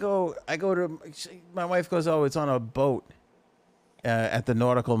all, so I go to my wife goes, oh, it's on a boat at the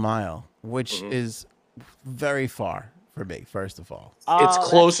Nautical Mile, which is very far for me. First of all, It's Oh,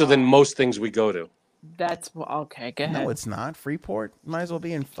 closer than most things we go to. That's okay. Go ahead. no, it's not. Freeport might as well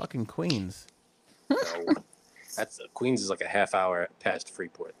be in fucking Queens. No. That's Queens is like a half hour past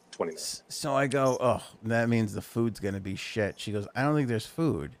Freeport, 20 minutes. So I go, oh, that means the food's gonna be shit. She goes, I don't think there's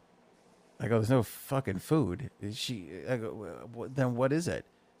food. I go, there's no fucking food. I go, then what is it?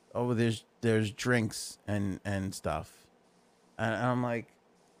 Oh, there's drinks and stuff. And I'm like,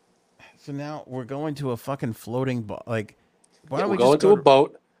 so now we're going to a fucking floating bar. Like, why Yeah, don't we're we going just to go a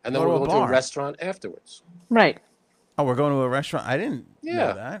boat, and then go to we're a going to a bar. restaurant afterwards. Right. Oh, we're going to a restaurant. I didn't Yeah.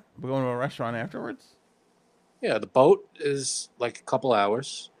 know that. We're going to a restaurant afterwards. Yeah, the boat is like a couple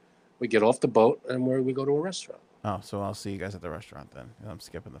hours. We get off the boat, and we go to a restaurant. Oh, so I'll see you guys at the restaurant then. I'm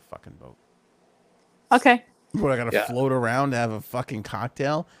skipping the fucking boat. Okay. What, I gotta Yeah. float around to have a fucking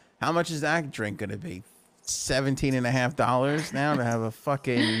cocktail? How much is that drink gonna be? $17.50 now to have a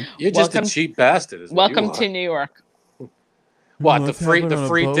fucking. You're just Welcome- a cheap bastard. Is what you Welcome are. to New York. What, the What's free happening on a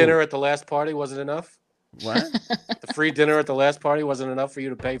free boat? dinner at the last party wasn't enough? What? The free dinner at the last party wasn't enough for you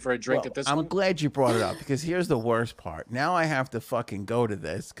to pay for a drink Well, at this I'm one? glad you brought it up because here's the worst part. Now I have to fucking go to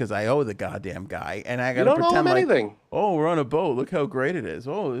this because I owe the goddamn guy, and I You gotta don't owe pretend him like, anything. oh, we're on a boat. Look how great it is.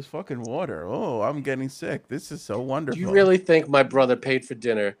 Oh, there's fucking water. Oh, I'm getting sick. This is so Do wonderful. you really think my brother paid for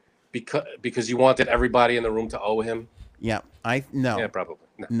dinner because you wanted everybody in the room to owe him? Yeah, no. Yeah, probably.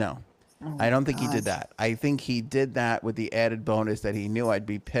 No. No. Oh I don't think he God. did that. I think he did that with the added bonus that he knew I'd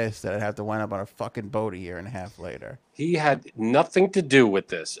be pissed that I'd have to wind up on a fucking boat a year and a half later. He had nothing to do with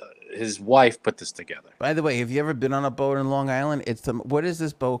this. His wife put this together. By the way, have you ever been on a boat in Long Island? It's the what is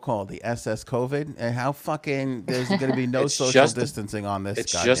this boat called? The SS COVID? And how fucking there's going to be no It's social just- distancing on this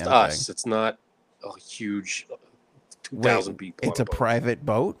It's goddamn just thing. us. It's not a huge 2,000 people. It's on a boat. private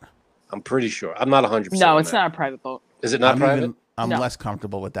boat? I'm pretty sure. I'm not 100%. No, on it's that. not a private boat. Is it not private? I'm No. less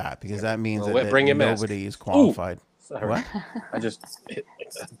comfortable with that because that means Well, that bring your mask. nobody is qualified. Sorry. What? I just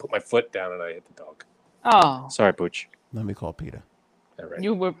put my foot down and I hit the dog. Oh, Sorry, Pooch. Let me call Peter. All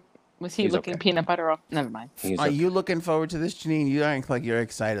right. was he He's looking okay. peanut butter off? Never mind. He's Are okay. you looking forward to this, Janine? You act like you're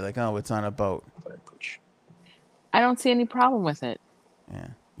excited, like, oh, it's on a boat. Sorry, Pooch. I don't see any problem with it. Yeah.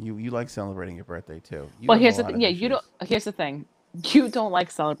 You like celebrating your birthday too. You Well, have a here's the lot thing. of Yeah, you issues. don't. Here's the thing. You don't like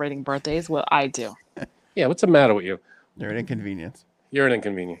celebrating birthdays. Well, I do. Yeah, what's the matter with you? They're an inconvenience. You're an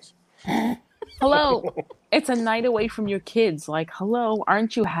inconvenience. Hello. It's a night away from your kids. Like, hello,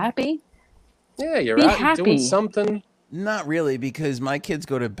 aren't you happy? Yeah, you're Be out happy. doing something. Not really, because my kids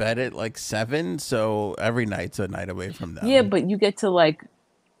go to bed at like 7, so every night's a night away from them. Yeah, but you get to like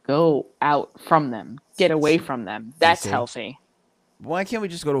go out from them, get away from them. That's see? healthy. Why can't we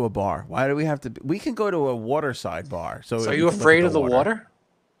just go to a bar? Why do we have to? We can go to a waterside bar. So, So we are you can look afraid at of the water?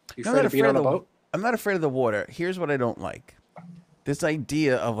 You No, I'm afraid not of being afraid on of a the. boat? I'm not afraid of the water. Here's what I don't like: this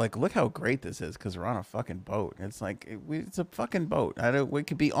idea of like, look how great this is because we're on a fucking boat. It's like it's a fucking boat. We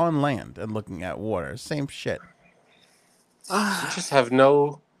could be on land and looking at water. Same shit. You just have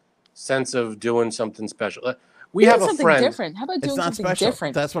no sense of doing something special. We Doing have a something friend. different. How about It's doing not something special.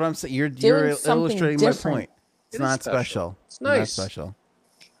 different? That's what I'm saying. You're Doing something illustrating different. my point. It's It is not special. special. It's nice. Not special.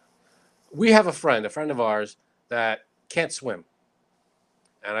 We have a friend of ours that can't swim.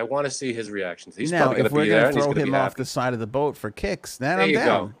 And I want to see his reactions. He's Now, probably if going to we're be there gonna and he's throw going to him be off happy. the side of the boat for kicks, then There I'm you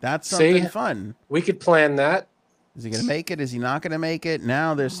down. go. That's See? something fun. We could plan that. Is he gonna make it? Is he not gonna make it?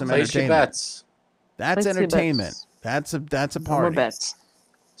 Now there's some Place your entertainment. bets. That's Place your entertainment. bets. That's a No more party. bets.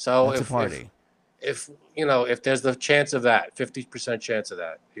 So That's a if party. if if there's the chance of that, 50% chance of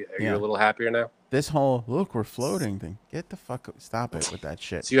that, are Yeah. you a little happier now? This whole look, we're floating thing. Get the fuck stop it with that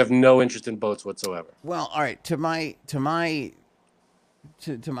shit. So you have no interest in boats whatsoever. Well, all right. To my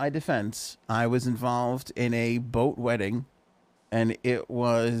defense, I was involved in a boat wedding, and it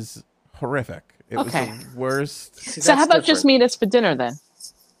was horrific. It Okay. was the worst. See, So how that's about just different. meet us for dinner then?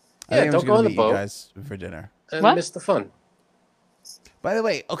 I Yeah, think I was don't go gonna on the meet boat. you guys for dinner. and What? miss the fun. By the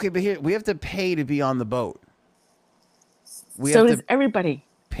way, okay, but here we have to pay to be on the boat. We So have does to everybody.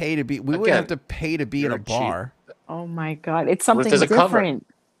 pay to be. We would Again, have to pay to be in a you're cheap. bar. Oh my God. It's What if something there's a cover? different.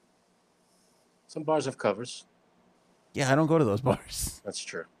 Some bars have covers. Yeah, I don't go to those bars. That's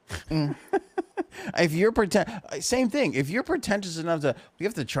true. If you're same thing. If you're pretentious enough to, we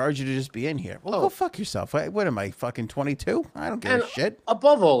have to charge you to just be in here. Well, Oh. go fuck yourself. What am I, fucking 22? I don't give And a shit.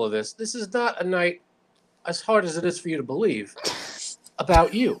 above all of this, this is not a night, as hard as it is for you to believe,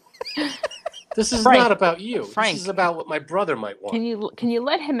 about you. This is Frank, not about you. Frank. This is about what my brother might want. Can you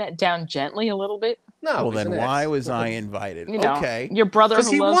let him down gently a little bit? No. Well, he's then an why ex. was I invited? You know, Okay, your brother Because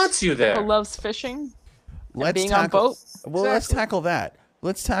who he loves wants you there. who loves fishing, let's being on tackle. boat. Well, let's Exactly. tackle that.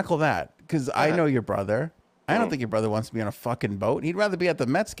 Let's tackle that because I ahead. know your brother. I don't think your brother wants to be on a fucking boat. He'd rather be at the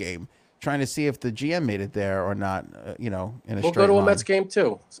Mets game, trying to see if the GM made it there or not. In a We'll straight go to a line. Mets game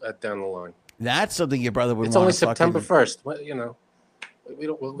too down the line. That's something your brother would It's want. only to September fucking, 1st. Well, you know,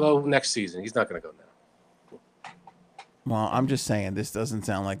 we'll go next season. He's not going to go now. Well, I'm just saying this doesn't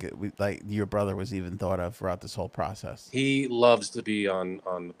sound like like your brother was even thought of throughout this whole process. He loves to be on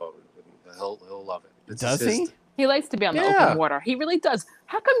the boat. He'll love it. It's Does his- he? he likes to be on the Yeah. open water. He really does.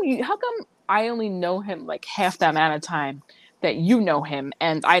 How come I only know him like half the amount of time that you know him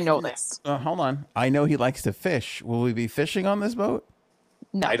and I know this? Hold on. I know he likes to fish. Will we be fishing on this boat?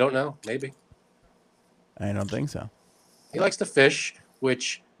 No. I don't know. Maybe. I don't think so. He likes to fish,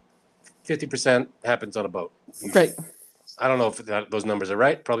 which 50% happens on a boat. Right. I don't know if those numbers are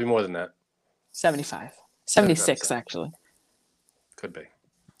right. Probably more than that. 75. 76 actually. Could be.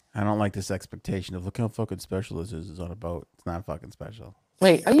 I don't like this expectation of look how fucking special this is on a boat. It's not fucking special.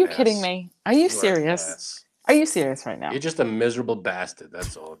 Wait, are you Yes. kidding me? Are you You are serious? ass. Are you serious right now? You're just a miserable bastard.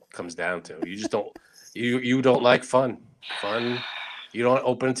 That's all it comes down to. You just don't. You don't like fun. Fun. You don't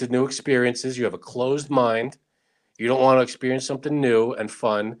open to new experiences. You have a closed mind. You don't want to experience something new and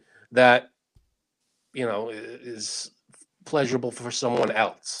fun that, you know, is pleasurable for someone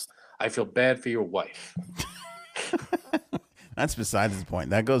else. I feel bad for your wife. That's besides the point.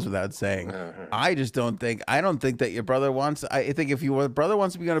 That goes without saying. Uh-huh. I don't think that your brother wants. I think if your brother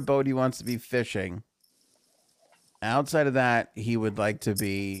wants to be on a boat, he wants to be fishing. Outside of that, he would like to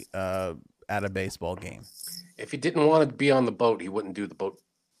be at a baseball game. If he didn't want to be on the boat, he wouldn't do the boat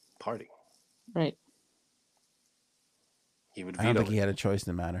party. Right. He would I don't veto think he had a choice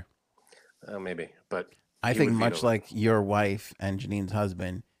in the matter. maybe, but I he think would much veto it. like your wife and Janine's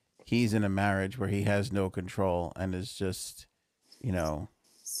husband, he's in a marriage where he has no control and is just, you know.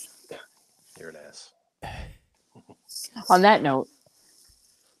 You're an ass. On that note,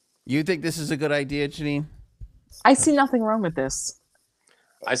 You think this is a good idea, Janine? I see nothing wrong with this.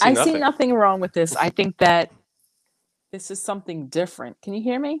 I see nothing. see nothing wrong with this. I think that this is something different. Can you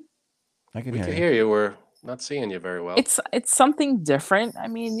hear me? I can We hear can you. hear you. We're not seeing you very well. It's something different. I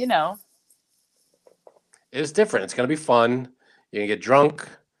mean, you know, It's different. It's gonna be fun. You're gonna get drunk.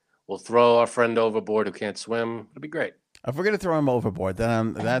 We'll throw our friend overboard who can't swim. It'll be great. If we're gonna throw him overboard,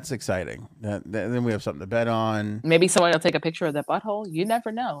 then that's exciting. Then we have something to bet on. maybe someone will take a picture of that butthole. You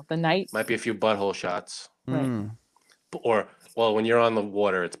never know. The night. Might be a few butthole shots. Right. Mm. Or, well, when you're on the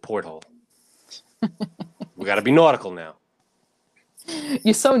water, it's porthole. We got to be nautical now.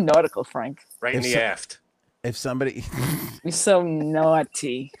 You're so nautical, Frank. Right in If the so- aft. If somebody You're so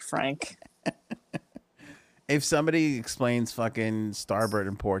naughty, Frank. if somebody explains fucking starboard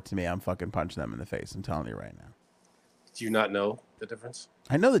and port to me, I'm fucking punching them in the face. I'm telling you right now. Do you not know the difference?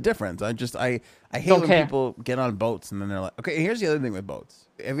 I know the difference. I hate Don't when care. people get on boats and then they're like, okay, here's the other thing with boats.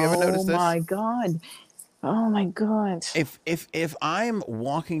 Have you ever noticed this? Oh my god. Oh my god. If I'm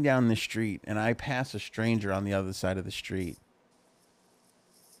walking down the street and I pass a stranger on the other side of the street,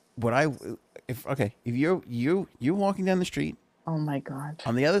 if you're walking down the street, Oh my god.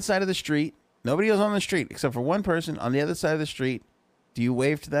 on the other side of the street, nobody else on the street except for one person on the other side of the street, do you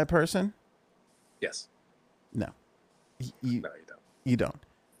wave to that person? Yes. No. You No, you don't. you don't.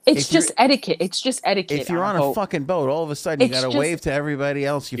 It's If you're- just etiquette. It's just etiquette. If you're on boat. a fucking boat, all of a sudden you It's got to just- wave to everybody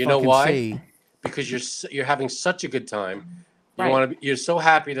else You know fucking why? see. Because you're having such a good time. You Right. want to. You're so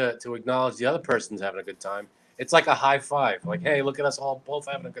happy to acknowledge the other person's having a good time. It's like a high five. Like, hey, look at us all both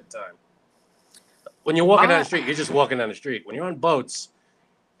having a good time. When you're walking down the street, you're just walking down the street. When you're on boats,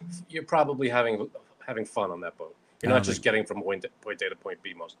 you're probably having fun on that boat. You're I not don't just think- getting from point A to point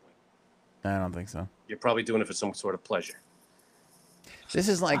B mostly. I don't think so. You're probably doing it for some sort of pleasure. This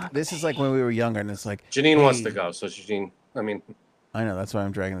is like when we were younger, and it's like Janine wants to hey, go, so Janine. I mean, I know that's why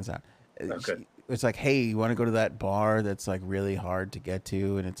I'm dragging this out. good. It's like, hey, you want to go to that bar that's like really hard to get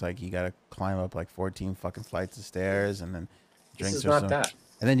to, and it's like you got to climb up like 14 fucking flights of stairs, and then this drinks is or not something. that.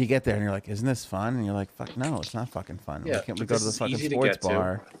 And then you get there, and you're like, isn't this fun? And you're like, fuck no, it's not fucking fun. Yeah, Why can't we but go to this the is fucking easy to sports get to.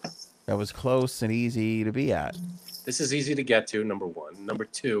 bar that was close and easy to be at? This is easy to get to. Number one. Number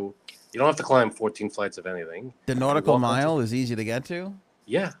two, you don't have to climb 14 flights of anything. The nautical walk onto- mile is easy to get to.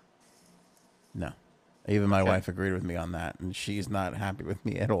 Yeah. No, Even my Okay. wife agreed with me on that, and she's not happy with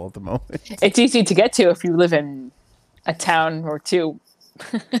me at all at the moment. It's easy to get to if you live in a town or two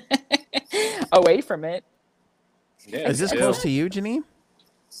away from it. Yeah, Is this you close do. to you, Janine?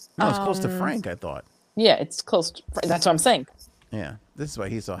 No, it's close to Um, Frank, I thought. Yeah, it's close. That's what I'm saying. Yeah, this is why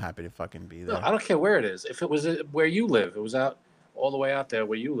he's so happy to fucking be No, there. I don't care where it is. If it was where you live, it was out all the way out there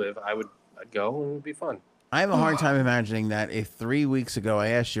where you live, I'd go and it would be fun. I have a hard time imagining that if 3 weeks ago I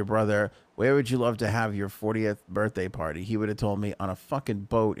asked your brother, where would you love to have your 40th birthday party? He would have told me on a fucking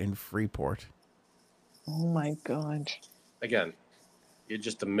boat in Freeport. Oh my god. Again, you're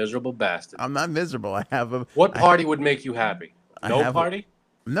just a miserable bastard. I'm not miserable. I have a What party would make you happy? I No have a- party?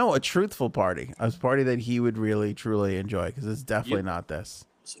 no, a truthful party. A party that he would really truly enjoy because it's definitely not this.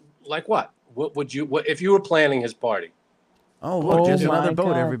 Like what? What would you? What if you were planning his party? Oh, look, Oh there's another my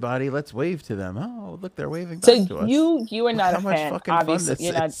boat, God. everybody. Let's wave to them. Oh, look, they're waving back So to us. you are not how a much fan. fucking fun Obviously, this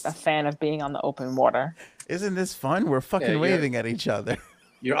you're not is. a fan of being on the open water. Isn't this fun? We're fucking Yeah, you're- waving at each other.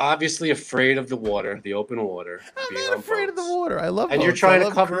 You're obviously afraid of the water, the open water. I'm being not on afraid of the boats. water. I love And you're boats. trying I to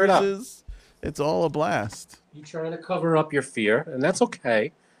love cover it up. cruises. It's all a blast. You're trying to cover up your fear, and that's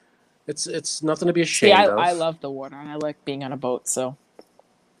okay. It's nothing to be See, ashamed of. I love the water and I like being on a boat. So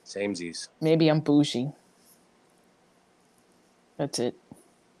Samesies. maybe I'm bougie. That's it.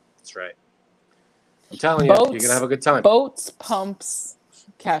 That's right. I'm telling you, you're Boats, gonna have a good time. Boats, pumps,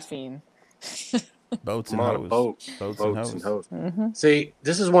 caffeine. Boats I'm and on a hose. boat. Boats Boats and and hose. hose. See,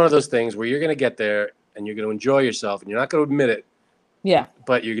 this is one of those things where you're gonna get there and you're gonna enjoy yourself, and you're not gonna admit it, Yeah.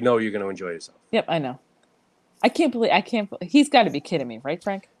 but you know you're gonna enjoy yourself. Yep. I know. I can't believe. He's got to be kidding me, right,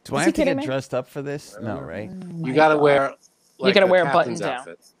 Frank? Do Is I he have to kidding get me? dressed up for this? I don't No, know. right? Oh You my gotta God. wear like gotta a wear a captain's button down.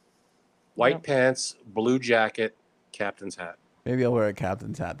 outfit. White Yep. pants, blue jacket, captain's hat. Maybe I'll wear a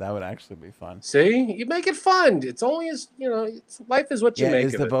captain's hat. That would actually be fun. See, you make it fun. It's only as life is what you Yeah, make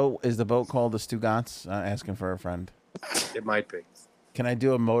is of the it. boat called the Stugotz? Asking for a friend. It might be. Can I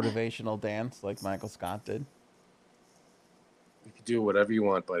do a motivational dance like Michael Scott did? You can do whatever you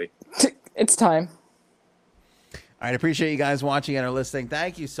want, buddy. It's time. All right, appreciate you guys watching and are listening.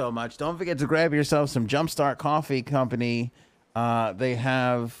 Thank you so much. Don't forget to grab yourself some Jumpstart Coffee Company. They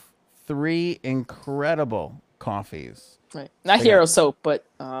have 3 incredible coffees. Right. Not Okay. Hero Soap, but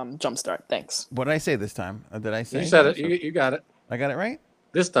Jumpstart. Thanks. What did I say this time? Did I say? You said it. You got it. I got it right?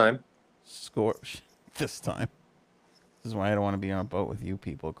 This time. Score this time. This is why I don't want to be on a boat with you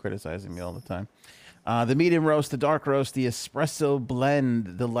people criticizing me all the time. The medium roast, the dark roast, the espresso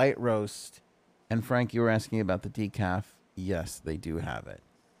blend, the light roast. And Frank, you were asking about the decaf. Yes, they do have it.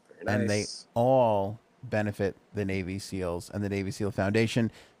 Very And they nice. all benefit the Navy SEALs and the Navy SEAL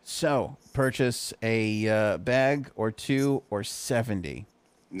Foundation. So purchase a bag or 2 or 70.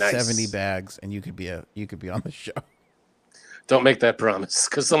 Nice. 70 bags, and you could be on the show. Don't make that promise,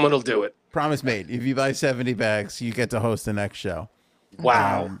 because someone will do it. Promise made. If you buy 70 bags, you get to host the next show.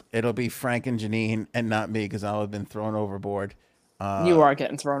 Wow. It'll be Frank and Janine and not me because I'll have been thrown overboard. You are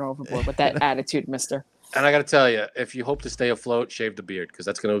getting thrown overboard with that attitude, mister. And I got to tell you, if you hope to stay afloat, shave the beard, because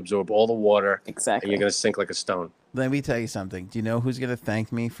that's going to absorb all the water, and Exactly. you're going to sink like a stone. Let me tell you something. Do you know who's going to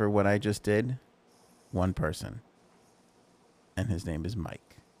thank me for what I just did? One person. And his name is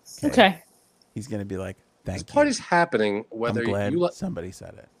Mike. Okay. He's going to be like, This thank you. party's happening, I'm whether glad you somebody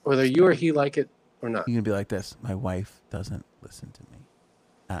said it. whether you or he like it or not. You're going to be like this. My wife doesn't listen to me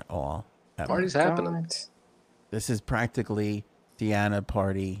at all. ever." Party's happening. God. This is practically Deanna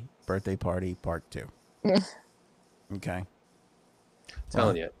party, birthday party, part 2. Okay.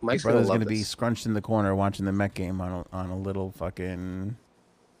 Telling you, Mike's Brother's going gonna to be this. scrunched in the corner watching the Met game on a little fucking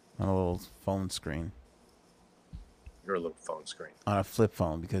on a little phone screen, Your little phone screen. on a flip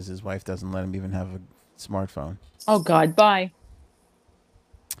phone because his wife doesn't let him even have a smartphone. Oh God. Bye.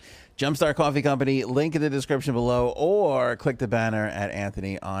 Jumpstart Coffee Company, link in the description below, or click the banner at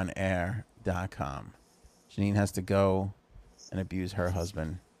anthonyonair.com. Janine has to go and abuse her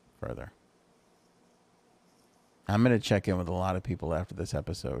husband further. I'm going to check in with a lot of people after this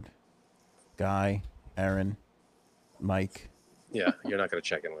episode. Guy, Aaron, Mike. Yeah, you're not going to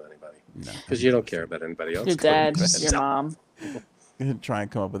check in with anybody No. because you don't care about anybody else. Your dad, including your yourself. mom. Try and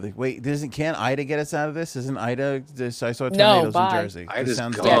come up with it. Wait, can't Ida get us out of this? Isn't Ida this? I saw No, tornadoes in bye. Jersey. This Ida's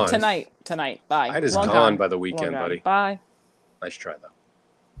sounds gone. Yeah, dangerous. tonight. Bye. Ida's Long gone gone. by the Long weekend, gone. buddy. Bye. Nice try, though.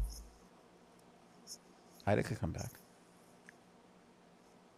 Ida could come back.